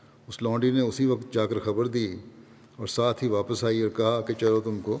 اس لونڈی نے اسی وقت جا کر خبر دی اور ساتھ ہی واپس آئی اور کہا کہ چلو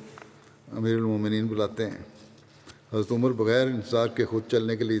تم کو امیر المومنین بلاتے ہیں۔ حضرت عمر بغیر انتظار کے خود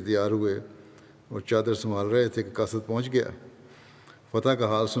چلنے کے لیے تیار ہوئے اور چادر سنبھال رہے تھے کہ قاصد پہنچ گیا۔ فتح کا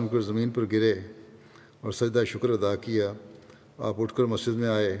حال سن کر زمین پر گرے اور سجدہ شکر ادا کیا۔ آپ اٹھ کر مسجد میں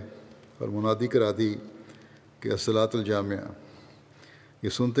آئے اور منادی کرا دی کہ الصلاۃ الجامعہ۔ یہ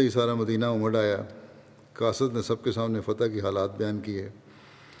سنتے ہی سارا مدینہ امڑ آیا۔ قاصد نے سب کے سامنے فتح کی حالات بیان کیے۔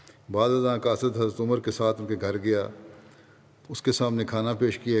 بعد ازاں قاصد حضرت عمر کے ساتھ ان کے گھر گیا۔ اس کے سامنے کھانا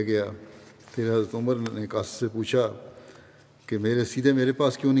پیش کیا گیا۔ پھر حضرت عمر نے قاصد سے پوچھا کہ میرے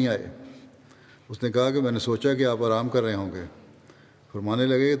پاس کیوں نہیں آئے؟ اس نے کہا کہ میں نے سوچا کہ آپ آرام کر رہے ہوں گے۔ فرمانے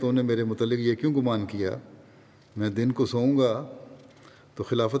لگے کہ تم نے میرے متعلق یہ کیوں گمان کیا؟ میں دن کو سوؤں گا تو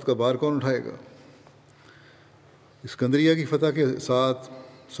خلافت کا بار کون اٹھائے گا؟ اسکندریہ کی فتح کے ساتھ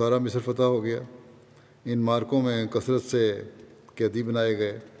سارا مصر فتح ہو گیا۔ ان مارکوں میں کثرت سے قیدی بنائے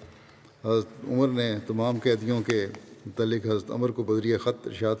گئے۔ حضرت عمر نے تمام قیدیوں کے متعلق حضرت عمر کو بدریہ خط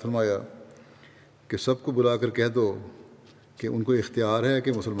ارشاد فرمایا کہ سب کو بلا کر کہہ دو کہ ان کو اختیار ہے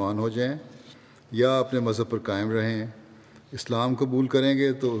کہ مسلمان ہو جائیں یا اپنے مذہب پر قائم رہیں۔ اسلام قبول کریں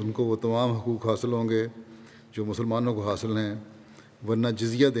گے تو ان کو وہ تمام حقوق حاصل ہوں گے جو مسلمانوں کو حاصل ہیں، ورنہ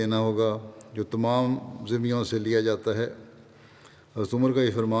جزیہ دینا ہوگا جو تمام ذمیوں سے لیا جاتا ہے۔ حضرت عمر کا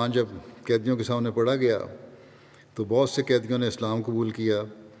یہ فرمان جب قیدیوں کے سامنے پڑھا گیا تو بہت سے قیدیوں نے اسلام قبول کیا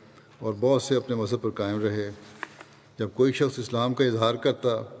اور بہت سے اپنے مذہب پر قائم رہے۔ جب کوئی شخص اسلام کا اظہار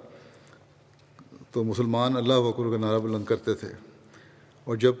کرتا تو مسلمان اللہ اکبر کا نعرہ بلند کرتے تھے،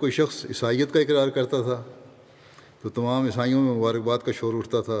 اور جب کوئی شخص عیسائیت کا اقرار کرتا تھا تو تمام عیسائیوں میں مبارکباد کا شور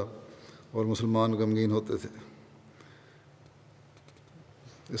اٹھتا تھا اور مسلمان غمگین ہوتے تھے۔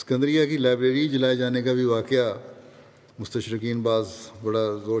 اسکندریہ کی لائبریری جلائے جانے کا بھی واقعہ مستشرقین بعض بڑا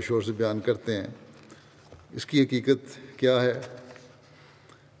زور شور سے بیان کرتے ہیں۔ اس کی حقیقت کیا ہے؟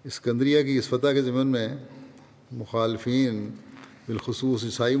 اسکندریہ کی اس فتح کے ضمن میں مخالفین بالخصوص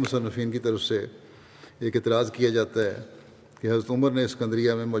عیسائی مصنفین کی طرف سے ایک اعتراض کیا جاتا ہے کہ حضرت عمر نے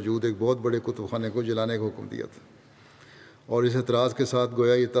اسکندریہ میں موجود ایک بہت بڑے کتب خانے کو جلانے کا حکم دیا تھا، اور اس اعتراض کے ساتھ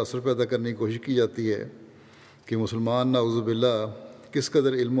گویا یہ تاثر پیدا کرنے کی کوشش کی جاتی ہے کہ مسلمان نعوذ باللہ کس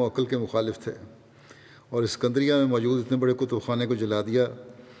قدر علم و عقل کے مخالف تھے، اور اسکندریہ میں موجود اتنے بڑے کتب خانے کو جلا دیا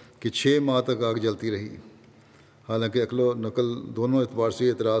کہ 6 ماہ تک آگ جلتی رہی۔ حالانکہ عقل و نقل دونوں اعتبار سے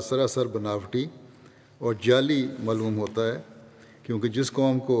یہ اعتراض سراسر بناوٹی اور جعلی معلوم ہوتا ہے، کیونکہ جس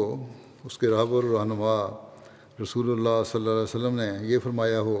قوم کو اس کے رہبر و رہنما رسول اللہ صلی اللہ علیہ وسلم نے یہ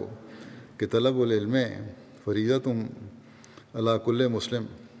فرمایا ہو کہ طلب العلم فریضۃ علی کل مسلم،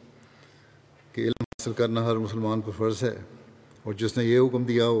 کہ علم حاصل کرنا ہر مسلمان پر فرض ہے، اور جس نے یہ حکم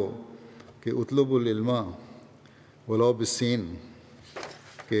دیا ہو کہ اطلب العلم ولو بالسین،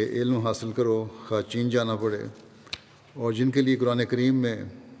 کہ علم حاصل کرو خواہ چین جانا پڑے، اور جن کے لیے قرآن کریم میں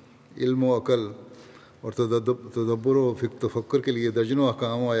علم و عقل اور تدبر و تفکر کے لیے درجنوں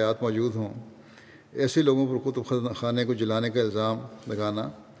احکام و آیات موجود ہوں، ایسے لوگوں پر کتب خانے کو جلانے کا الزام لگانا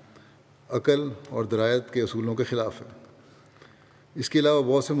عقل اور درایت کے اصولوں کے خلاف ہے۔ اس کے علاوہ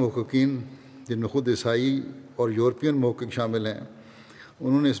بہت سے محققین جن میں خود عیسائی اور یورپین محقق شامل ہیں،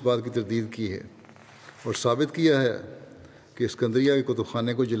 انہوں نے اس بات کی تردید کی ہے اور ثابت کیا ہے کہ اسکندریہ کے کتب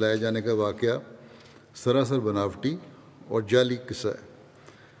خانے کو جلائے جانے کا واقعہ سراسر بناوٹی اور جعلی قصہ ہے۔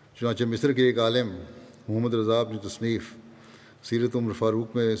 چنانچہ مصر کے ایک عالم محمد رضا اپنی تصنیف سیرت عمر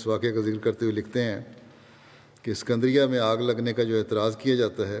فاروق میں اس واقعے کا ذکر کرتے ہوئے لکھتے ہیں کہ اسکندریہ میں آگ لگنے کا جو اعتراض کیا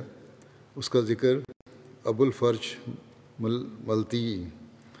جاتا ہے اس کا ذکر ابو الفرج ملتی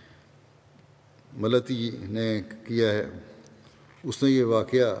نے کیا ہے۔ اس نے یہ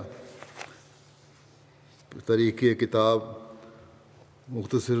واقعہ تاریخ کتاب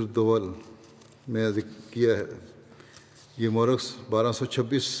مختصر الدول میں ذکر کیا ہے۔ یہ مورخ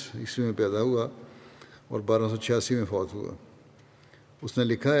 1226 عیسوی میں پیدا ہوا اور 1286 میں فوت ہوا۔ اس نے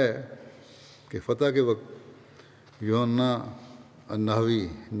لکھا ہے کہ فتح کے وقت یوحنا النحوی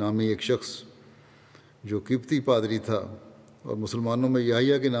نامی ایک شخص جو قبطی پادری تھا اور مسلمانوں میں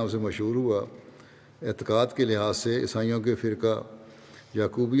یحییٰ کے نام سے مشہور ہوا، اعتقاد کے لحاظ سے عیسائیوں کے فرقہ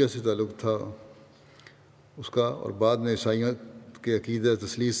یعقوبیہ سے تعلق تھا اس کا، اور بعد میں عیسائیوں کے عقیدہ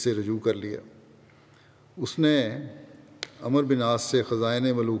تثلیث سے رجوع کر لیا۔ اس نے عمر بن عاص سے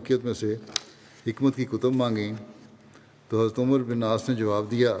خزائن ملوکیت میں سے حکمت کی کتب مانگیں تو حضرت عمر بن عاص نے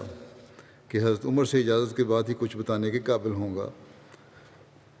جواب دیا کہ حضرت عمر سے اجازت کے بعد ہی کچھ بتانے کے قابل ہوں گا۔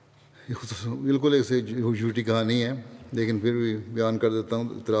 بالکل ایسے جھوٹی کہانی ہے، لیکن پھر بھی بیان کر دیتا ہوں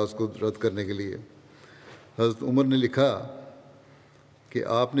اعتراض کو رد کرنے کے لیے۔ حضرت عمر نے لکھا کہ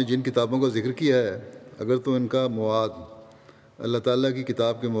آپ نے جن کتابوں کا ذکر کیا ہے، اگر تو ان کا مواد اللہ تعالیٰ کی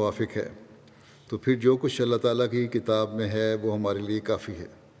کتاب کے موافق ہے تو پھر جو کچھ اللہ تعالیٰ کی کتاب میں ہے وہ ہمارے لیے کافی ہے،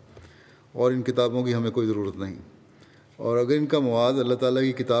 اور ان کتابوں کی ہمیں کوئی ضرورت نہیں، اور اگر ان کا مواد اللہ تعالیٰ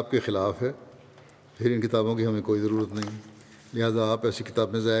کی کتاب کے خلاف ہے پھر ان کتابوں کی ہمیں کوئی ضرورت نہیں، لہذا آپ ایسی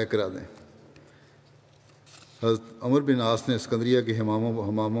کتابیں ضائع کرا دیں۔ حضرت عمر بن عاص نے اسکندریہ کے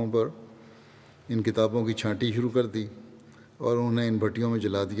حماموں پر ان کتابوں کی چھانٹی شروع کر دی اور انہوں نے ان بھٹیوں میں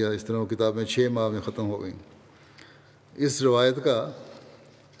جلا دیا۔ اس طرح وہ کتابیں 6 ماہ میں ختم ہو گئیں۔ اس روایت کا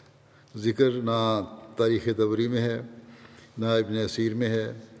ذکر نہ تاریخ طبری میں ہے، نہ ابن اسیر میں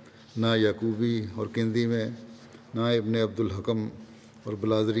ہے، نہ یعقوبی اور کندی میں، نہ ابن عبد الحکم اور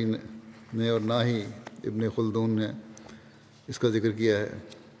بلازری نے، اور نہ ہی ابن خلدون نے اس کا ذکر کیا ہے۔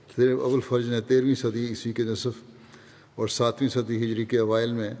 صرف ابو الفرج نے 13ویں صدی عیسوی کے نصف اور 7ویں صدی ہجری کے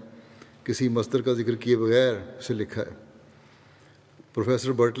اوائل میں کسی مصدر کا ذکر کیے بغیر اسے لکھا ہے۔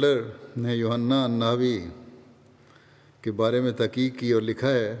 پروفیسر بٹلر نے یوحنا النحوی کے بارے میں تحقیق کی اور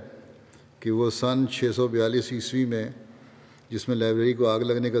لکھا ہے کہ وہ سن 642 عیسوی میں، جس میں لائبریری کو آگ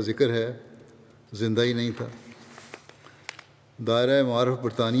لگنے کا ذکر ہے، زندہ ہی نہیں تھا۔ دائرہ معارف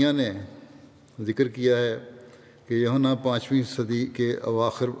برطانیہ نے ذکر کیا ہے کہ یوحنا 5ویں صدی کے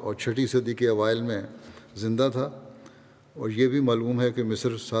اواخر اور 6ٹھی صدی کے اوائل میں زندہ تھا، اور یہ بھی معلوم ہے کہ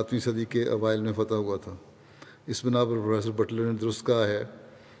مصر 7ویں صدی کے اوائل میں فتح ہوا تھا۔ اس بنا پر پروفیسر بٹلر نے درست کہا ہے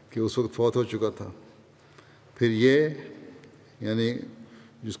کہ اس وقت فوت ہو چکا تھا۔ پھر یہ یعنی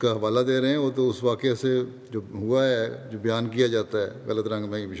جس کا حوالہ دے رہے ہیں وہ تو اس واقعے سے جو ہوا ہے، جو بیان کیا جاتا ہے غلط رنگ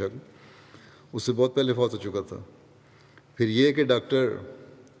میں بے شک، اس سے بہت پہلے فوت ہو چکا تھا۔ پھر یہ کہ ڈاکٹر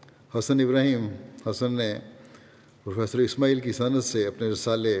حسن ابراہیم حسن نے پروفیسر اسماعیل کی سند سے اپنے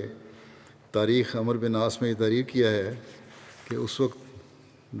رسالے تاریخ عمر بن عاص میں یہ تحریر کیا ہے کہ اس وقت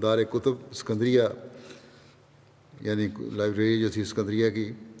دار کتب اسکندریہ یعنی لائبریری جو تھی اسکندریہ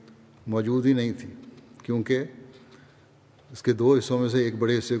کی موجود ہی نہیں تھی، کیونکہ اس کے 2 حصوں میں سے ایک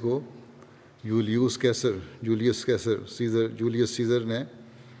بڑے حصے کو جولیس سیزر نے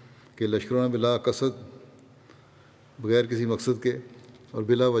کہ لشکروں نے بلا قصد بغیر کسی مقصد کے اور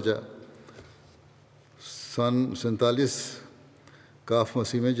بلا وجہ سن 47 کاف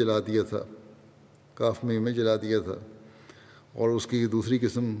مسیح میں جلا دیا تھا، اور اس کی دوسری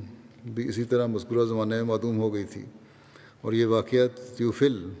قسم بھی اسی طرح مذکورہ زمانے میں معدوم ہو گئی تھی، اور یہ واقعہ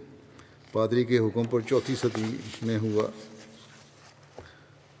تیوفل پادری کے حکم پر 4تھی صدی میں ہوا۔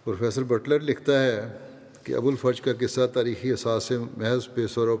 پروفیسر بٹلر لکھتا ہے کہ ابو الفرج کا قصہ تاریخی اساس سے محض بے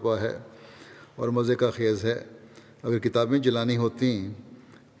سروپا ہے اور مزے کا خیز ہے۔ اگر کتابیں جلانی ہوتیں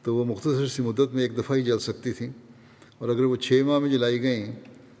تو وہ مختصر سی مدت میں ایک دفعہ ہی جل سکتی تھیں، اور اگر وہ 6 ماہ میں جلائی گئیں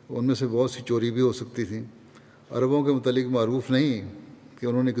تو ان میں سے بہت سی چوری بھی ہو سکتی تھیں۔ عربوں کے متعلق معروف نہیں کہ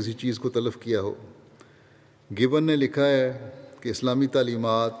انہوں نے کسی چیز کو تلف کیا ہو۔ گبن نے لکھا ہے کہ اسلامی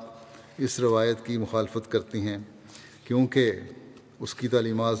تعلیمات اس روایت کی مخالفت کرتی ہیں، کیونکہ اس کی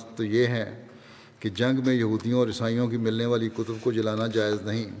تعلیمات تو یہ ہیں کہ جنگ میں یہودیوں اور عیسائیوں کی ملنے والی کتب کو جلانا جائز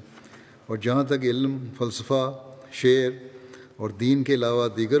نہیں، اور جہاں تک علم، فلسفہ، شعر اور دین کے علاوہ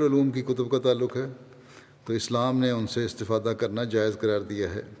دیگر علوم کی کتب کا تعلق ہے تو اسلام نے ان سے استفادہ کرنا جائز قرار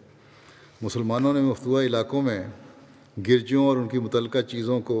دیا ہے۔ مسلمانوں نے مفتوحہ علاقوں میں گرجوں اور ان کی متعلقہ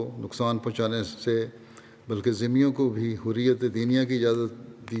چیزوں کو نقصان پہنچانے سے بلکہ ذمیوں کو بھی حریت دینیہ کی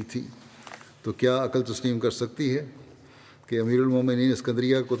اجازت دی تھی، تو کیا عقل تسلیم کر سکتی ہے کہ امیر المومنین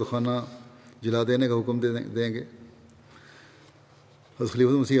اسکندریہ کو تو خانہ جلا دینے کا حکم دیں گے؟ حضرت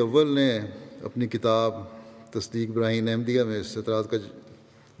خلیفۃ مسیح اول نے اپنی کتاب تصدیق براہین احمدیہ میں اس اعتراض کا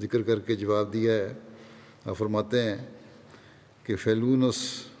ذکر کر کے جواب دیا ہے۔ آپ فرماتے ہیں کہ فیلونس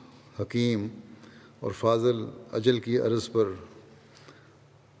حکیم اور فاضل اجل کی عرض پر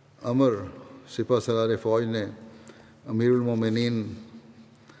عمر سپہ سالار فوج نے امیر المومنین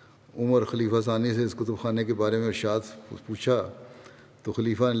عمر خلیفہ ثانی سے اس کتب خانے کے بارے میں ارشاد پوچھا تو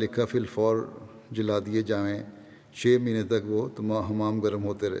خلیفہ نے لکھا فی الفور جلا دیے جائیں، 6 مہینے تک وہ حمام گرم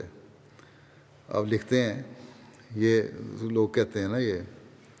ہوتے رہے۔ آپ لکھتے ہیں یہ لوگ کہتے ہیں نا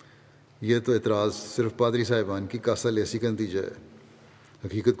یہ تو اعتراض صرف پادری صاحبان کی کاسہ لیسی کا نتیجہ ہے،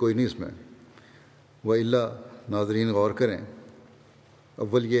 حقیقت کوئی نہیں اس میں۔ وَإِلَّا ناظرین غور کریں،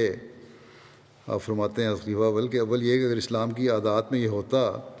 اول یہ آپ فرماتے ہیں خلیفہ اول کہ اول یہ کہ اگر اسلام کی عادات میں یہ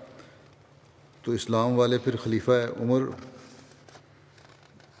ہوتا تو اسلام والے پھر خلیفہ عمر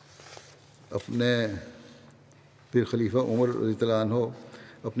رضی اللہ عنہ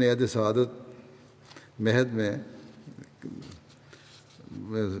اپنے عہد سعادت مہد میں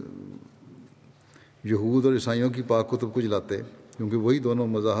یہود اور عیسائیوں کی پاک کتب کو جلاتے، کیونکہ وہی دونوں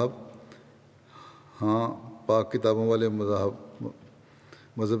مذاہب پاک کتابوں والے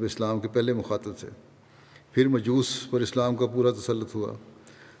مذہب اسلام کے پہلے مخاطب تھے۔ پھر مجوس پر اسلام کا پورا تسلط ہوا،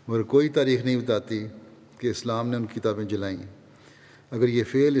 مگر کوئی تاریخ نہیں بتاتی کہ اسلام نے ان کی کتابیں جلائیں۔ اگر یہ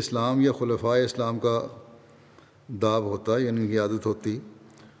فعل اسلام یا خلفائے اسلام کا داب ہوتا یعنی ان کی عادت ہوتی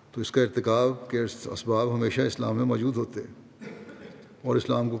تو اس کا ارتکاب کے اسباب ہمیشہ اسلام میں موجود ہوتے اور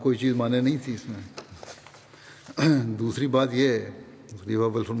اسلام کو کوئی چیز مانے نہیں تھی اس میں۔ دوسری بات یہ ہے، خلیفہ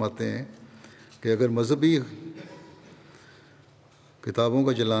اول فرماتے ہیں کہ اگر مذہبی کتابوں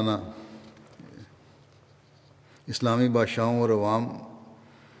کا جلانا اسلامی بادشاہوں اور عوام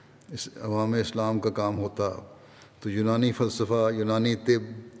اسلام کا کام ہوتا تو یونانی فلسفہ، یونانی طب،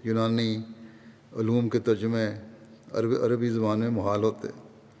 یونانی علوم کے ترجمے عربی زبان میں محال ہوتے۔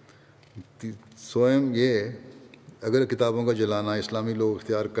 سوئم یہ اگر کتابوں کا جلانا اسلامی لوگ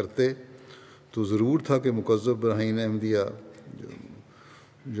اختیار کرتے تو ضرور تھا کہ مکذب براہین احمدیہ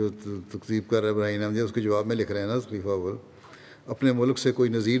جو تکذیب کر رہے براہین احمدیہ اس کے جواب میں لکھ رہے ہیں نا خلیفہ اول، اپنے ملک سے کوئی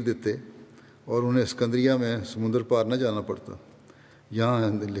نظیر دیتے اور انہیں اسکندریہ میں سمندر پار نہ جانا پڑتا۔ یہاں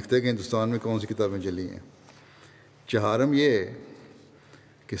لکھتے کہ ہندوستان میں کون سی کتابیں جلی ہیں۔ چہارم یہ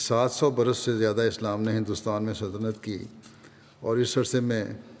کہ 700 برس سے زیادہ اسلام نے ہندوستان میں سلطنت کی اور اس عرصے میں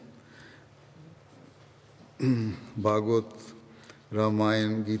بھاگوت،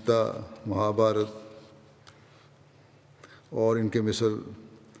 رامائن، گیتا، مہابھارت اور ان کے مثل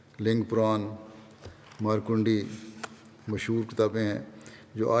لنگ پران، مارکنڈی مشہور کتابیں ہیں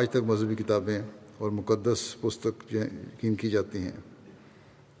جو آج تک مذہبی کتابیں اور مقدس پستک یقین کی جاتی ہیں۔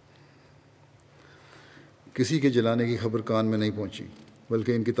 کسی کے جلانے کی خبر کان میں نہیں پہنچی،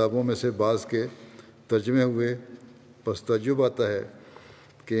 بلکہ ان کتابوں میں سے بعض کے ترجمے ہوئے۔ پس تعجب آتا ہے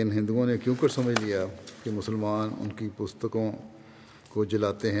کہ ان ہندوؤں نے کیوں کر سمجھ لیا کہ مسلمان ان کی پستکوں کو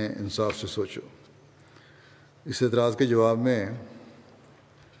جلاتے ہیں۔ انصاف سے سوچو۔ اس اعتراض کے جواب میں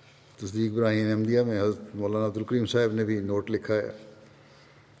تصدیق براہین احمدیہ میں حضرت مولانا عبدالکریم صاحب نے بھی نوٹ لکھا ہے،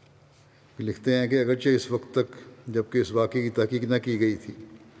 لکھتے ہیں کہ اگرچہ اس وقت تک جب کہ اس واقعے کی تحقیق نہ کی گئی تھی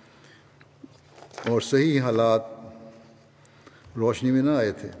اور صحیح حالات روشنی میں نہ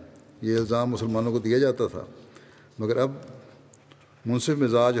آئے تھے، یہ الزام مسلمانوں کو دیا جاتا تھا، مگر اب منصف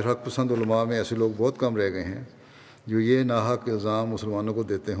مزاج اور حق پسند علماء میں ایسے لوگ بہت کم رہ گئے ہیں جو یہ ناحق الزام مسلمانوں کو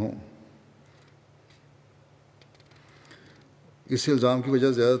دیتے ہوں۔ اس الزام کی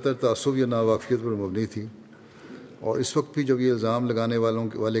وجہ زیادہ تر تعصب یا ناواقفیت پر مبنی تھی، اور اس وقت بھی جب یہ الزام لگانے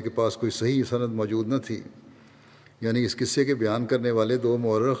والے کے پاس کوئی صحیح سند موجود نہ تھی، یعنی اس قصے کے بیان کرنے والے دو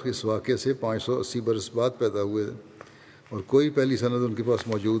مورخ اس واقعے سے 580 برس بعد پیدا ہوئے اور کوئی پہلی سند ان کے پاس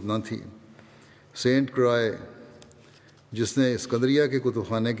موجود نہ تھی۔ سینٹ کرائے جس نے اسکندریہ کے کتب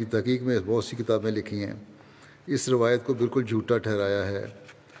خانے کی تحقیق میں بہت سی کتابیں لکھی ہیں، اس روایت کو بالکل جھوٹا ٹھہرایا ہے،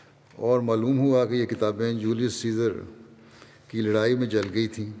 اور معلوم ہوا کہ یہ کتابیں جولیس سیزر کی لڑائی میں جل گئی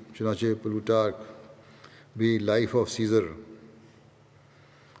تھیں۔ چنانچہ پلوٹارک بھی لائف آف سیزر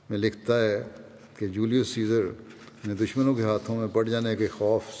میں لکھتا ہے کہ جولیس سیزر نے دشمنوں کے ہاتھوں میں پڑ جانے کے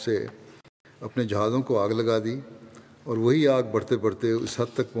خوف سے اپنے جہازوں کو آگ لگا دی، اور وہی آگ بڑھتے بڑھتے اس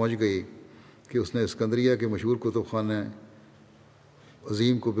حد تک پہنچ گئی کہ اس نے اسکندریہ کے مشہور کتب خانہ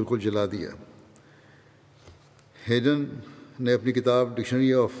عظیم کو بالکل جلا دیا۔ ہیڈن نے اپنی کتاب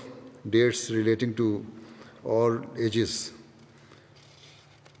dictionary of dates relating to all edges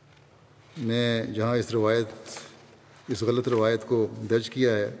نے جہاں اس غلط روایت کو درج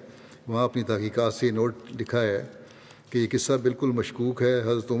کیا ہے، وہاں اپنی تحقیقات سے نوٹ لکھا ہے کہ یہ قصہ بالکل مشکوک ہے۔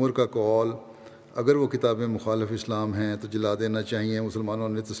 حضرت عمر کا قول اگر وہ کتابیں مخالف اسلام ہیں تو جلا دینا چاہیے، مسلمانوں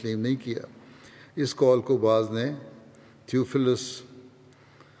نے تسلیم نہیں کیا۔ اس قول کو بعض نے تھیوفلس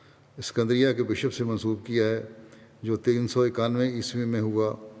اسکندریہ کے بشپ سے منسوب کیا ہے جو 391 عیسوی میں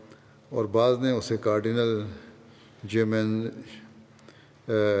ہوا، اور بعض نے اسے کارڈینل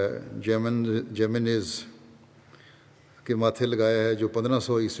جیمنز کے ماتھے لگایا ہے جو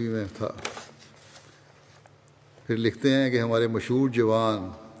 1500 عیسوی میں تھا۔ پھر لکھتے ہیں کہ ہمارے مشہور جوان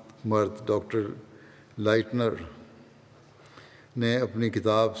مرد ڈاکٹر لائٹنر نے اپنی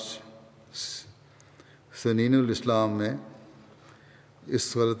کتاب سنین الاسلام میں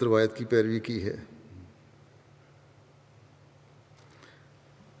اس غلط روایت کی پیروی کی ہے،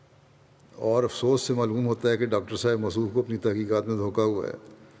 اور افسوس سے معلوم ہوتا ہے کہ ڈاکٹر صاحب مسعود کو اپنی تحقیقات میں دھوکہ ہوا ہے۔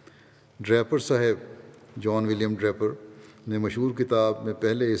 ڈریپر صاحب جان ولیم ڈریپر نے مشہور کتاب میں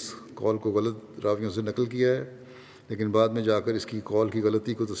پہلے اس قول کو غلط راویوں سے نقل کیا ہے، لیکن بعد میں جا کر اس کی قول کی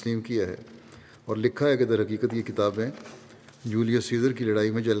غلطی کو تسلیم کیا ہے اور لکھا ہے کہ در حقیقت یہ کتابیں جولیس سیزر کی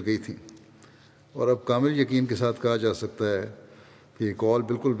لڑائی میں جل گئی تھیں، اور اب کامل یقین کے ساتھ کہا جا سکتا ہے کہ یہ قول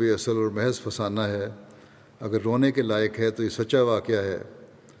بالکل بے اصل اور محض فسانہ ہے۔ اگر رونے کے لائق ہے تو یہ سچا واقعہ ہے،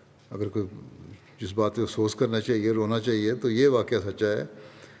 اگر کوئی جس بات پہ افسوس کرنا چاہیے، رونا چاہیے، تو یہ واقعہ سچا ہے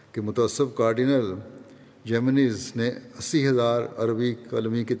کہ متعصب کارڈینل جیمنیز نے 80,000 عربی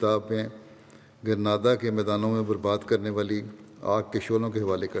کلمی کتابیں گرنادا کے میدانوں میں برباد کرنے والی آگ کے شعلوں کے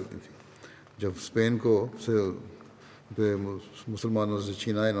حوالے کر دی تھی۔ جب اسپین کو پہ مسلمانوں سے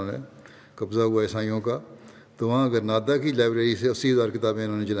چھینا انہوں نے، قبضہ ہوا عیسائیوں کا، تو وہاں گرنادا کی لائبریری سے 80,000 کتابیں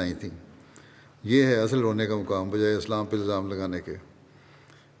انہوں نے جلائی تھیں۔ یہ ہے اصل رونے کا مقام، بجائے اسلام پہ الزام لگانے کے۔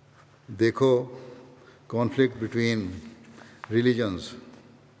 دیکھو conflict between religions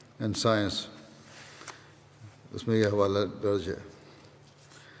and science, اس میں یہ حوالہ درج ہے۔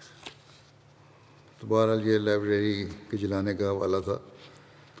 تو بہرحال یہ لائبریری کے جلانے کا حوالہ تھا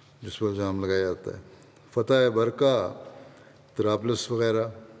جس پر الزام لگایا جاتا ہے۔ فتح برقہ، طرابلس وغیرہ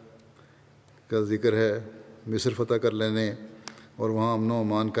کا ذکر ہے۔ مصر فتح کر لینے اور وہاں امن و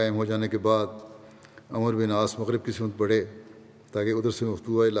امان قائم ہو جانے کے بعد عمر بن عاص مغرب کی سمت بڑھے تاکہ ادھر سے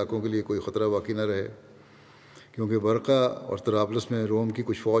مفتوحہ علاقوں کے لیے کوئی خطرہ باقی نہ رہے، کیونکہ برقہ اور طرابلس میں روم کی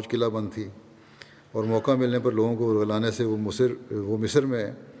کچھ فوج قلعہ بند تھی، اور موقع ملنے پر لوگوں کو ورگلانے سے وہ مصر میں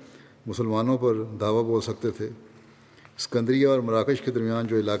مسلمانوں پر دعویٰ بول سکتے تھے۔ اسکندریہ اور مراکش کے درمیان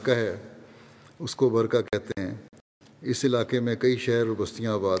جو علاقہ ہے اس کو برقہ کہتے ہیں۔ اس علاقے میں کئی شہر اور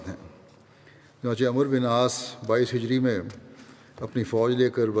بستیاں آباد ہیں۔ چنانچہ عمر بن عاص 22 ہجری میں اپنی فوج لے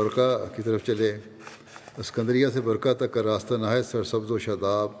کر برقہ کی طرف چلے۔ اسکندریہ سے برقہ تک کا راستہ نہایت سرسبز و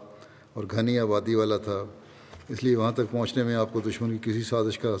شاداب اور گھنی آبادی والا تھا، اس لیے وہاں تک پہنچنے میں آپ کو دشمن کی کسی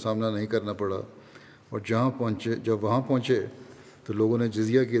سازش کا سامنا نہیں کرنا پڑا، اور جب وہاں پہنچے تو لوگوں نے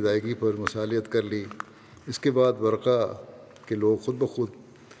جزیہ کی ادائیگی پر مصالحت کر لی۔ اس کے بعد برقہ کے لوگ خود بخود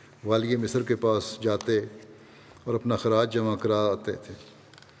والی مصر کے پاس جاتے اور اپنا خراج جمع کرا آتے تھے۔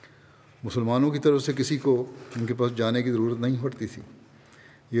 مسلمانوں کی طرف سے کسی کو ان کے پاس جانے کی ضرورت نہیں پڑتی تھی۔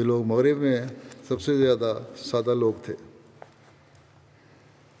 یہ لوگ مغرب میں سب سے زیادہ سادہ لوگ تھے،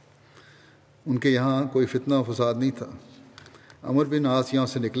 ان کے یہاں کوئی فتنہ و فساد نہیں تھا۔ عمر بن عاص یہاں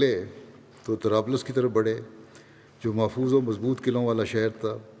سے نکلے تو طرابلس کی طرف بڑھے، جو محفوظ و مضبوط قلعوں والا شہر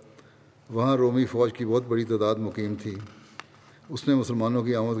تھا۔ وہاں رومی فوج کی بہت بڑی تعداد مقیم تھی۔ اس نے مسلمانوں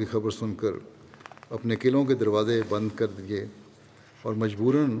کی آمد کی خبر سن کر اپنے قلعوں کے دروازے بند کر دیے اور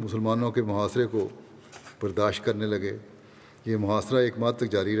مجبوراً مسلمانوں کے محاصرے کو برداشت کرنے لگے۔ یہ محاصرہ 1 ماہ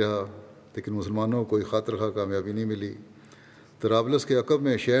تک جاری رہا، لیکن مسلمانوں کو کوئی خاطر خواہ کامیابی نہیں ملی۔ طرابلس کے عقب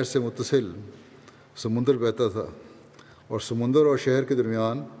میں شہر سے متصل سمندر بہتا تھا، اور سمندر اور شہر کے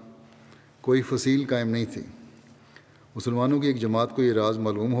درمیان کوئی فصیل قائم نہیں تھی۔ مسلمانوں کی ایک جماعت کو یہ راز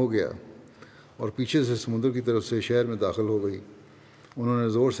معلوم ہو گیا اور پیچھے سے سمندر کی طرف سے شہر میں داخل ہو گئی۔ انہوں نے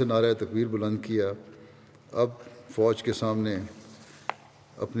زور سے نعرہ تکبیر بلند کیا۔ اب فوج کے سامنے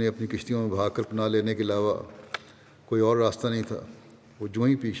اپنی کشتیوں میں بھاگ کر پناہ لینے کے علاوہ کوئی اور راستہ نہیں تھا۔ وہ جو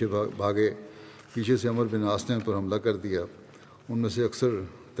ہی پیچھے بھاگے، پیچھے سے عمر بن عاص نے ان پر حملہ کر دیا۔ ان میں سے اکثر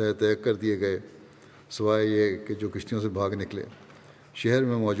تہہ کر دیے گئے، سوائے یہ کہ جو کشتیوں سے بھاگ نکلے۔ شہر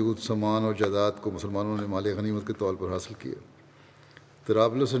میں موجود سامان اور جائیداد کو مسلمانوں نے مال غنیمت کے طور پر حاصل کیا۔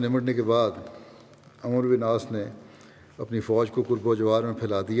 طرابلس سے نمٹنے کے بعد عمر بن عاص نے اپنی فوج کو قرب و جوار میں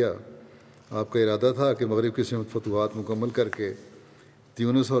پھیلا دیا۔ آپ کا ارادہ تھا کہ مغرب کی سمت فتوحات مکمل کر کے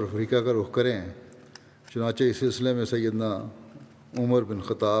تیونس اور افریقہ کا رخ کریں۔ چنانچہ اس سلسلے میں سیدنا عمر بن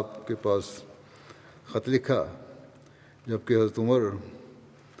خطاب کے پاس خط لکھا، جبکہ حضرت عمر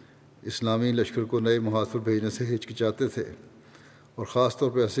اسلامی لشکر کو نئے محاذ پر بھیجنے سے ہچکچاتے تھے، اور خاص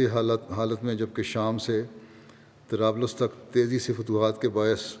طور پہ ایسی حالت میں جبکہ شام سے طرابلس تک تیزی سے فتوحات کے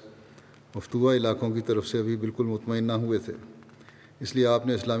باعث مفتوحہ علاقوں کی طرف سے ابھی بالکل مطمئن نہ ہوئے تھے۔ اس لیے آپ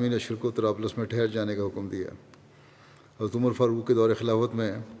نے اسلامی لشکر کو طرابلس میں ٹھہر جانے کا حکم دیا۔ حضرت عمر فاروق کے دور خلافت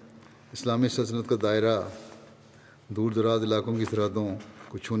میں اسلامی سلطنت کا دائرہ دور دراز علاقوں کی سرحدوں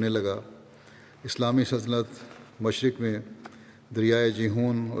کو چھونے لگا۔ اسلامی سلطنت مشرق میں دریائے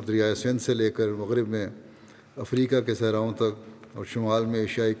جیہون اور دریائے سندھ سے لے کر مغرب میں افریقہ کے صحراؤں تک، اور شمال میں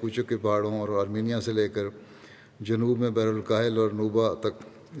ایشیائی کوچک کے پہاڑوں اور آرمینیا سے لے کر جنوب میں بحر الکاہل اور نوبا تک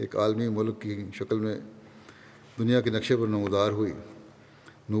ایک عالمی ملک کی شکل میں دنیا کے نقشے پر نمودار ہوئی۔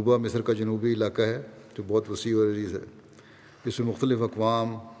 نوبا مصر کا جنوبی علاقہ ہے جو بہت وسیع و عریض ہے۔ اس میں مختلف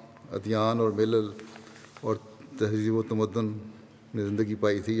اقوام، ادیان اور ملل اور تہذیب و تمدن نے زندگی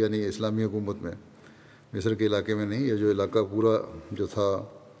پائی تھی، یعنی اسلامی حکومت میں، مصر کے علاقے میں نہیں۔ یہ جو علاقہ پورا جو تھا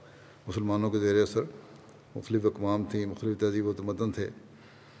مسلمانوں کے زیر اثر، مختلف اقوام تھیں، مختلف تہذیب و تمدن تھے،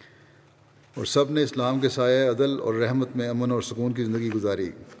 اور سب نے اسلام کے سائے عدل اور رحمت میں امن اور سکون کی زندگی گزاری۔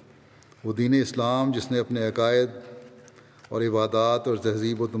 وہ دین اسلام جس نے اپنے عقائد اور عبادات اور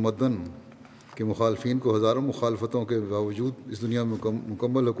تہذیب و تمدن کے مخالفین کو ہزاروں مخالفتوں کے باوجود اس دنیا میں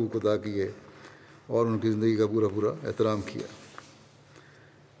مکمل حقوق ادا کیے اور ان کی زندگی کا پورا احترام کیا۔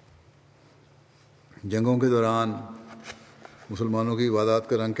 جنگوں کے دوران مسلمانوں کی عبادات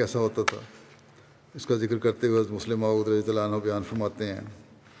کا رنگ کیسا ہوتا تھا، اس کا ذکر کرتے ہوئے حضرت مسلم موعود رضی اللہ عنہ بیان فرماتے ہیں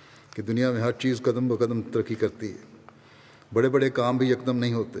کہ دنیا میں ہر چیز قدم بقدم ترقی کرتی ہے۔ بڑے بڑے کام بھی یکدم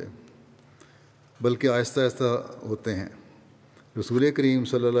نہیں ہوتے، بلکہ آہستہ آہستہ ہوتے ہیں۔ رسول کریم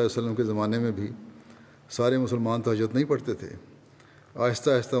صلی اللہ علیہ وسلم کے زمانے میں بھی سارے مسلمان تہجد نہیں پڑھتے تھے، آہستہ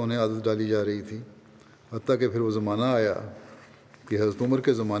آہستہ انہیں عادت ڈالی جا رہی تھی، حتیٰ کہ پھر وہ زمانہ آیا کہ حضرت عمر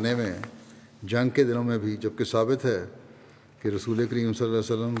کے زمانے میں جنگ کے دنوں میں بھی، جبکہ ثابت ہے کہ رسول کریم صلی اللہ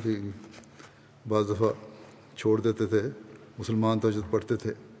علیہ وسلم بھی بعض دفعہ چھوڑ دیتے تھے، مسلمان تہجد پڑھتے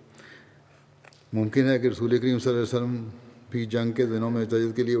تھے۔ ممکن ہے کہ رسول کریم صلی اللہ علیہ وسلم بھی جنگ کے دنوں میں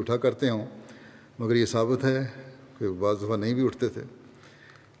تہجد کے لیے اٹھا کرتے ہوں، مگر یہ ثابت ہے کہ بعض دفعہ نہیں بھی اٹھتے تھے۔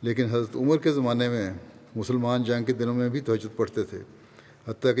 لیکن حضرت عمر کے زمانے میں مسلمان جنگ کے دنوں میں بھی تہجد پڑھتے تھے،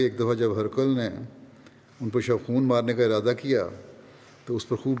 حتیٰ کہ ایک دفعہ جب ہرقل نے ان پر شب خون مارنے کا ارادہ کیا تو اس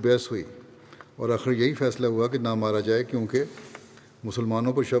پر خوب بحث ہوئی، اور آخر یہی فیصلہ ہوا کہ نہ مارا جائے، کیونکہ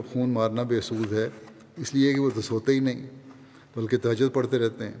مسلمانوں پر شب خون مارنا بے سود ہے، اس لیے کہ وہ تو سوتے ہی نہیں بلکہ تہجد پڑھتے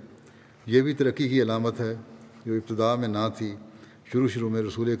رہتے ہیں۔ یہ بھی ترقی کی علامت ہے جو ابتدا میں نہ تھی۔ شروع میں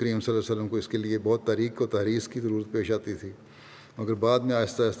رسول کریم صلی اللہ علیہ وسلم کو اس کے لیے بہت تحریک و تحریض کی ضرورت پیش آتی تھی، مگر بعد میں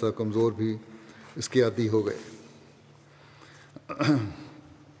آہستہ آہستہ کمزور بھی اس کے عادی ہو گئے۔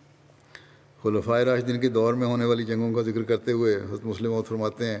 خلفائے راشدین کے دور میں ہونے والی جنگوں کا ذکر کرتے ہوئے حضرت مسلم موعود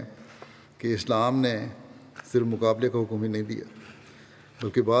فرماتے ہیں کہ اسلام نے صرف مقابلے کا حکم ہی نہیں دیا،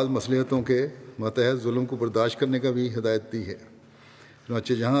 بلکہ بعض مصلحتوں کے ماتحت ظلم کو برداشت کرنے کا بھی ہدایت دی ہے۔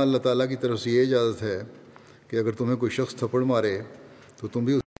 چنانچہ جہاں اللہ تعالیٰ کی طرف سے یہ اجازت ہے کہ اگر تمہیں کوئی شخص تھپڑ مارے تو تم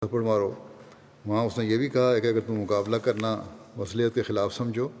بھی اس کو تھپڑ مارو، وہاں اس نے یہ بھی کہا ہے کہ اگر تم مقابلہ کرنا مصلحت کے خلاف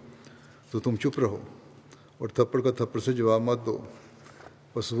سمجھو تو تم چپ رہو اور تھپڑ کا تھپڑ سے جواب مت دو۔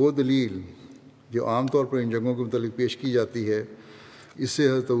 بس وہ دلیل جو عام طور پر ان جنگوں کے متعلق پیش کی جاتی ہے، اس سے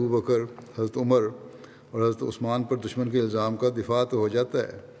حضرت ابوبکر، حضرت عمر اور حضرت عثمان پر دشمن کے الزام کا دفاع تو ہو جاتا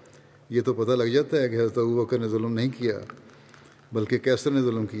ہے۔ یہ تو پتہ لگ جاتا ہے کہ حضرت ابوبکر نے ظلم نہیں کیا بلکہ کیسر نے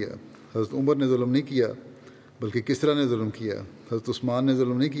ظلم کیا، حضرت عمر نے ظلم نہیں کیا بلکہ کسریٰ نے ظلم کیا، حضرت عثمان نے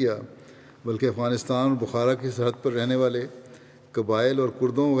ظلم نہیں کیا بلکہ افغانستان اور بخارا کی سرحد پر رہنے والے قبائل اور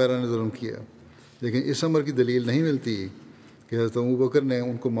کردوں وغیرہ نے ظلم کیا۔ لیکن اس امر کی دلیل نہیں ملتی کہ حضرت ابوبکر نے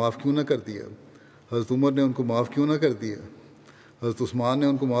ان کو معاف کیوں نہ کر دیا، حضرت عمر نے ان کو معاف کیوں نہ کر دیا، حضرت عثمان نے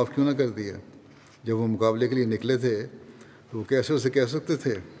ان کو معاف کیوں نہ کر دیا۔ جب وہ مقابلے کے لیے نکلے تھے تو وہ کیسے اسے کہہ سکتے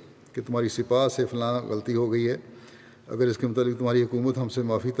تھے کہ تمہاری سپاہ سے فلاں غلطی ہو گئی ہے، اگر اس کے متعلق تمہاری حکومت ہم سے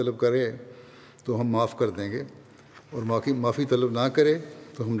معافی طلب کرے تو ہم معاف کر دیں گے، اور معافی طلب نہ کرے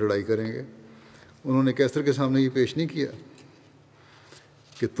تو ہم لڑائی کریں گے۔ انہوں نے کیسر کے سامنے یہ پیش نہیں کیا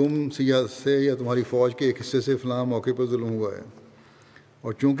کہ تم سے یا تمہاری فوج کے ایک حصے سے فلاں موقع پر ظلم ہوا ہے،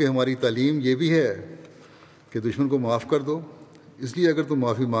 اور چونکہ ہماری تعلیم یہ بھی ہے کہ دشمن کو معاف کر دو، اس لیے اگر تم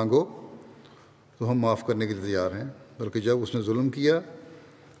معافی مانگو تو ہم معاف کرنے کے لیے تیار ہیں، بلکہ جب اس نے ظلم کیا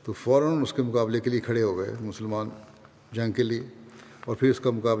تو فوراً اس کے مقابلے کے لیے کھڑے ہو گئے مسلمان جنگ کے لیے، اور پھر اس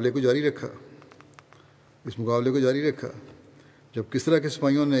مقابلے کو جاری رکھا۔ جب کسریٰ کے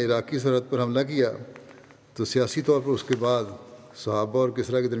سپاہیوں نے عراقی سرحد پر حملہ کیا تو سیاسی طور پر اس کے بعد صحابہ اور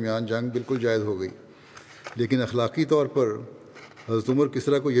کسریٰ کے درمیان جنگ بالکل جائز ہو گئی، لیکن اخلاقی طور پر حضرت عمر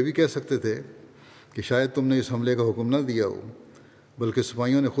کسریٰ کو یہ بھی کہہ سکتے تھے کہ شاید تم نے اس حملے کا حکم نہ دیا ہو بلکہ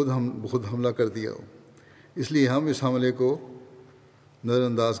سپاہیوں نے خود حملہ کر دیا ہو، اس لیے ہم اس حملے کو نظر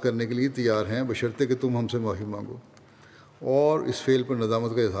انداز کرنے کے لیے تیار ہیں بشرطے کہ تم ہم سے معافی مانگو اور اس فعل پر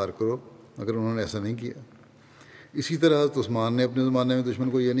ندامت کا اظہار کرو، اگر انہوں نے ایسا نہیں کیا۔ اسی طرح حضرت عثمان نے اپنے زمانے میں دشمن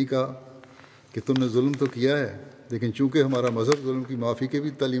کو یہ نہیں کہا کہ تم نے ظلم تو کیا ہے، لیکن چونکہ ہمارا مذہب ظلم کی معافی کی بھی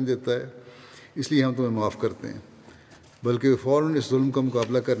تعلیم دیتا ہے اس لیے ہم تمہیں معاف کرتے ہیں، بلکہ وہ فوراً اس ظلم کا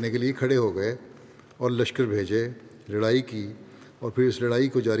مقابلہ کرنے کے لیے کھڑے ہو گئے اور لشکر بھیجے، لڑائی کی، اور پھر اس لڑائی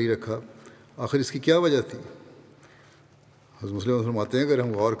کو جاری رکھا۔ آخر اس کی کیا وجہ تھی؟ حضرت مسلم فرماتے ہیں اگر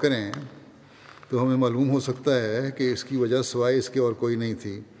ہم غور کریں تو ہمیں معلوم ہو سکتا ہے کہ اس کی وجہ سوائے اس کے اور کوئی نہیں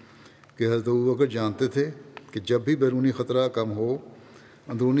تھی کہ حضرت ابوبکر جانتے تھے کہ جب بھی بیرونی خطرہ کم ہو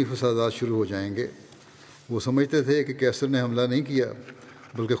اندرونی فسادات شروع ہو جائیں گے۔ وہ سمجھتے تھے کہ کیسر نے حملہ نہیں کیا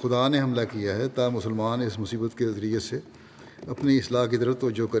بلکہ خدا نے حملہ کیا ہے تا مسلمان اس مصیبت کے ذریعے سے اپنی اصلاح کی طرف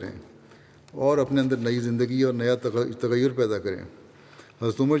توجہ کریں اور اپنے اندر نئی زندگی اور نیا تغیر پیدا کریں۔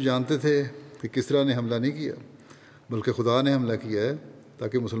 حضرت عمر جانتے تھے کہ کسریٰ نے حملہ نہیں کیا بلکہ خدا نے حملہ کیا ہے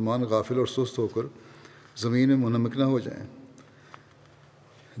تاکہ مسلمان غافل اور سست ہو کر زمین میں منہمک نہ ہو جائیں،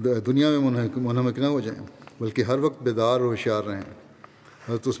 دنیا میں منہمک نہ ہو جائیں، بلکہ ہر وقت بیدار اور ہوشیار رہیں۔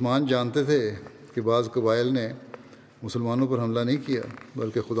 حضرت عثمان جانتے تھے کہ بعض قبائل نے مسلمانوں پر حملہ نہیں کیا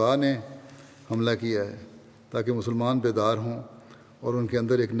بلکہ خدا نے حملہ کیا ہے تاکہ مسلمان بیدار ہوں اور ان کے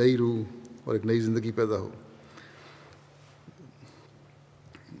اندر ایک نئی روح اور ایک نئی زندگی پیدا ہو۔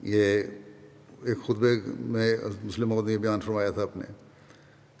 یہ ایک خطبے میں حضرت مسلم موعود نے یہ بیان فرمایا تھا اپنے،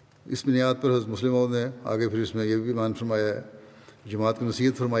 اس بنیاد پر حضرت مسلم موعود نے آگے پھر اس میں یہ بھی بیان فرمایا ہے، جماعت کو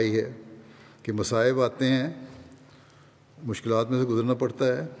نصیحت فرمائی ہے کہ مصائب آتے ہیں، مشکلات میں سے گزرنا پڑتا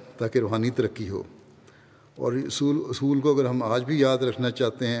ہے تاکہ روحانی ترقی ہو، اور اصول کو اگر ہم آج بھی یاد رکھنا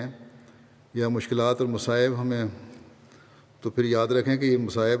چاہتے ہیں یا مشکلات اور مصائب ہمیں، تو پھر یاد رکھیں کہ یہ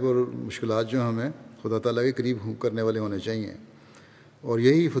مصائب اور مشکلات جو ہمیں خدا تعالیٰ کے قریب کرنے والے ہونے چاہیے، اور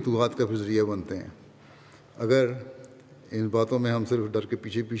یہی فتوحات کا پھر ذریعہ بنتے ہیں۔ اگر ان باتوں میں ہم صرف ڈر کے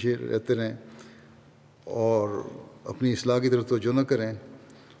پیچھے پیچھے رہتے رہیں اور اپنی اصلاح کی طرف توجہ نہ کریں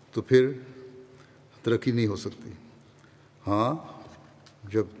تو پھر ترقی نہیں ہو سکتی۔ ہاں،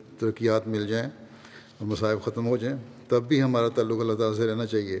 جب ترقیات مل جائیں اور مصائب ختم ہو جائیں تب بھی ہمارا تعلق اللہ تعالیٰ سے رہنا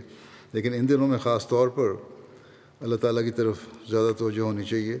چاہیے، لیکن ان دنوں میں خاص طور پر اللہ تعالیٰ کی طرف زیادہ توجہ ہونی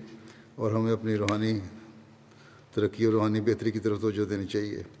چاہیے، اور ہمیں اپنی روحانی ترقی اور روحانی بہتری کی طرف توجہ دینی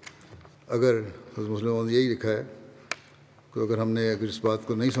چاہیے۔ اگر حضرت مسلم نے یہی لکھا ہے کہ اگر اس بات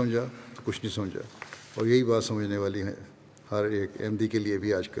کو نہیں سمجھا تو کچھ نہیں سمجھا، اور یہی بات سمجھنے والی ہے ہر ایک احمدی کے لیے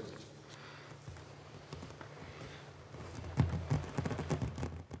بھی آج کل۔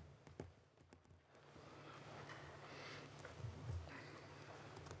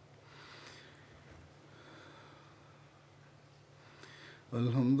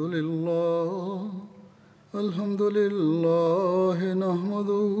 الحمد لله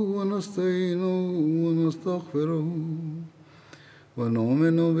نحمده ونستعينه ونستغفره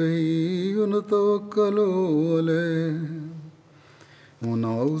ونؤمن به ونتوكل عليه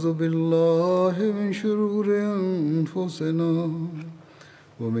ونعوذ بالله من شرور أنفسنا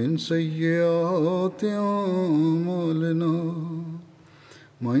ومن سيئات أعمالنا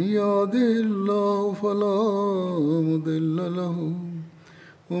من يهده الله فلا مضل له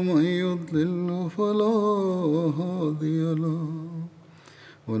ومن يضلل فلا هادي له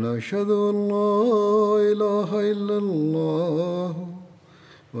ونشهد أن لا إله إلا الله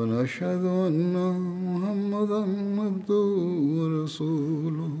ونشهد أن محمدا عبده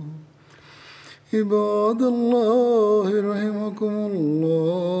ورسوله عباد الله رحمكم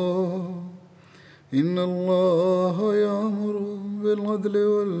الله إن الله يأمر بالعدل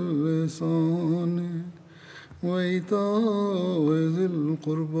والإحسان وإيتاء ذي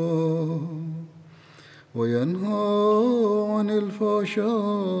القربى وينهى عن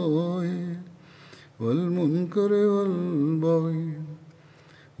الفحشاء والمنكر والبغي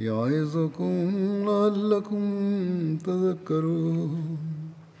يعظكم لعلكم تذكرون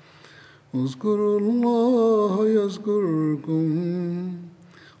اذكروا الله يذكركم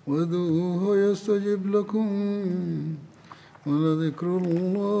وادعوه يستجب لكم ولذكر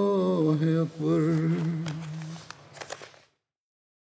الله أكبر